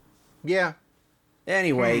saying. Yeah.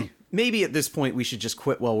 Anyway, maybe at this point we should just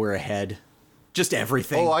quit while we're ahead. Just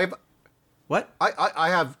everything. Oh, What? I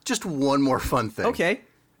have just one more fun thing. Okay.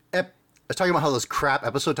 I was talking about how those crap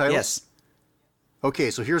episode titles. Yes.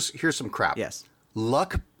 Okay, so here's some crap. Yes.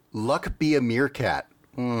 Luck be a meerkat.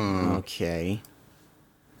 Okay.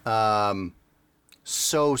 So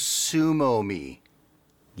sumo me.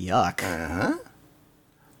 Yuck.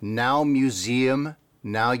 Now museum.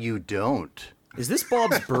 Now you don't. Is this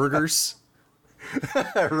Bob's Burgers?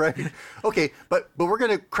 Right. Okay, but we're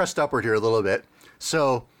gonna crest upward here a little bit.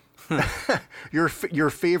 So, your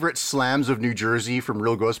favorite slams of New Jersey from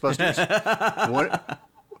Real Ghostbusters.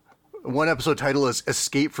 One episode title is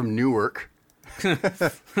 "Escape from Newark,"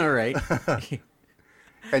 All right.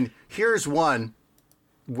 and here's one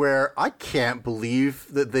where I can't believe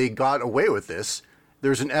that they got away with this.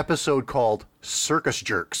 There's an episode called "Circus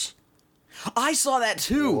Jerks." I saw that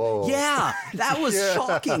too. Whoa. Yeah. That was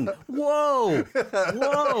shocking. Whoa.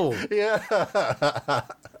 Yeah.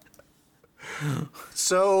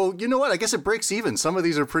 So, you know what? I guess it breaks even. Some of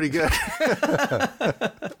these are pretty good.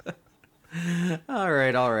 All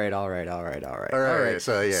right. All right.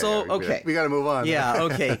 So, yeah. Okay. We got to move on. Yeah,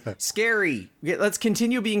 okay. Scary. Let's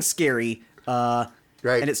continue being scary. Right.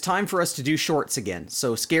 And it's time for us to do shorts again.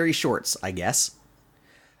 So scary shorts, I guess.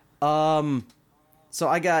 So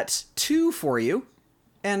I got 2 for you,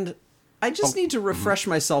 and I just need to refresh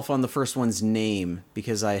myself on the first one's name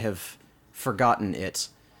because I have forgotten it.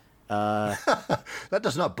 That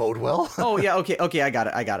does not bode well. Oh yeah, okay, I got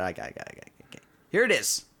it. Okay. Here it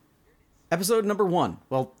is. Episode number 1.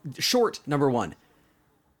 Well, short number 1.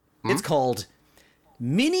 It's called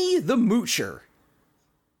Minnie the Moocher.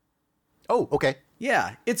 Oh, okay.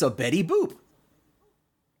 Yeah, it's a Betty Boop.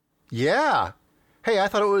 Yeah. Hey, I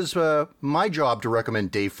thought it was my job to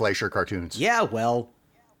recommend Dave Fleischer cartoons. Yeah, well,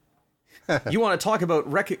 you want to talk about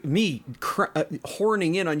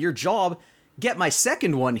horning in on your job? Get my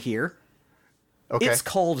second one here. Okay. It's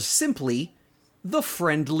called simply The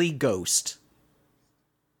Friendly Ghost.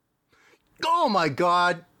 Oh my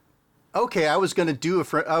God. Okay, I was gonna do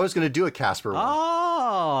a Casper one.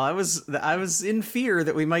 Oh, I was in fear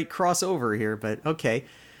that we might cross over here, but okay.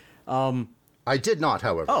 I did not,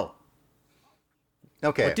 however. Oh,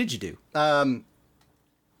 Okay. what did you do?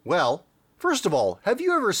 Well, first of all, have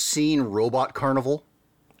you ever seen Robot Carnival?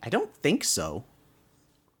 I don't think so.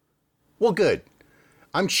 Well, good.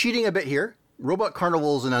 I'm cheating a bit here. Robot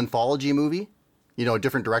Carnival is an anthology movie. You know,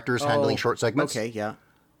 different directors handling short segments. Okay, yeah.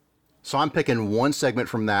 So I'm picking one segment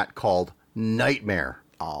from that called Nightmare.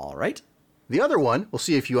 All right. The other one, we'll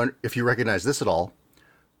see if you recognize this at all.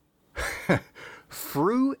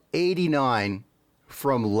 Through 89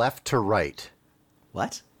 from left to right.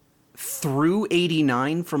 What? Through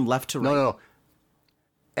 89 from left to right? No.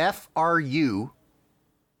 FRU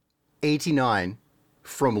 89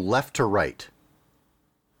 from left to right.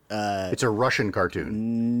 It's a Russian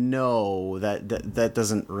cartoon. No, that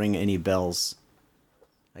doesn't ring any bells.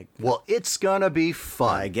 Well, it's gonna be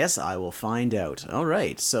fun. I guess I will find out. All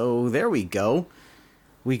right, so there we go.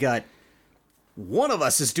 We got one of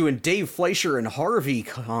us is doing Dave Fleischer and Harvey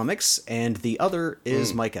comics, and the other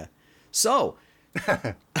is Micah. So,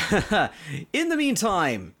 in the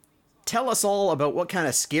meantime, tell us all about what kind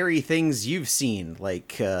of scary things you've seen,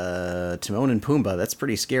 like Timon and Pumbaa. That's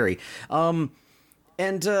pretty scary.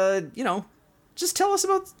 And just tell us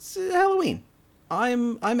about Halloween.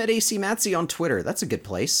 I'm at AC Matsy on Twitter. That's a good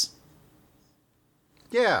place.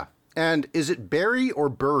 Yeah. And is it Barry or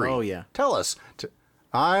Burry? Oh, yeah. Tell us.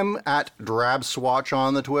 I'm at Drabswatch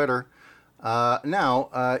on the Twitter.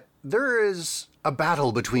 Now, there is a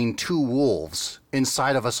battle between two wolves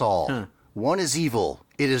inside of us all. Huh. One is evil.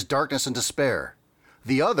 It is darkness and despair.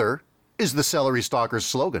 The other is the Celery Stalker's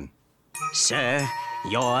slogan. Sir,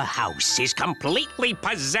 your house is completely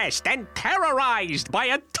possessed and terrorized by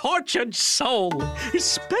a tortured soul,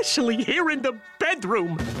 especially here in the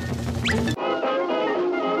bedroom.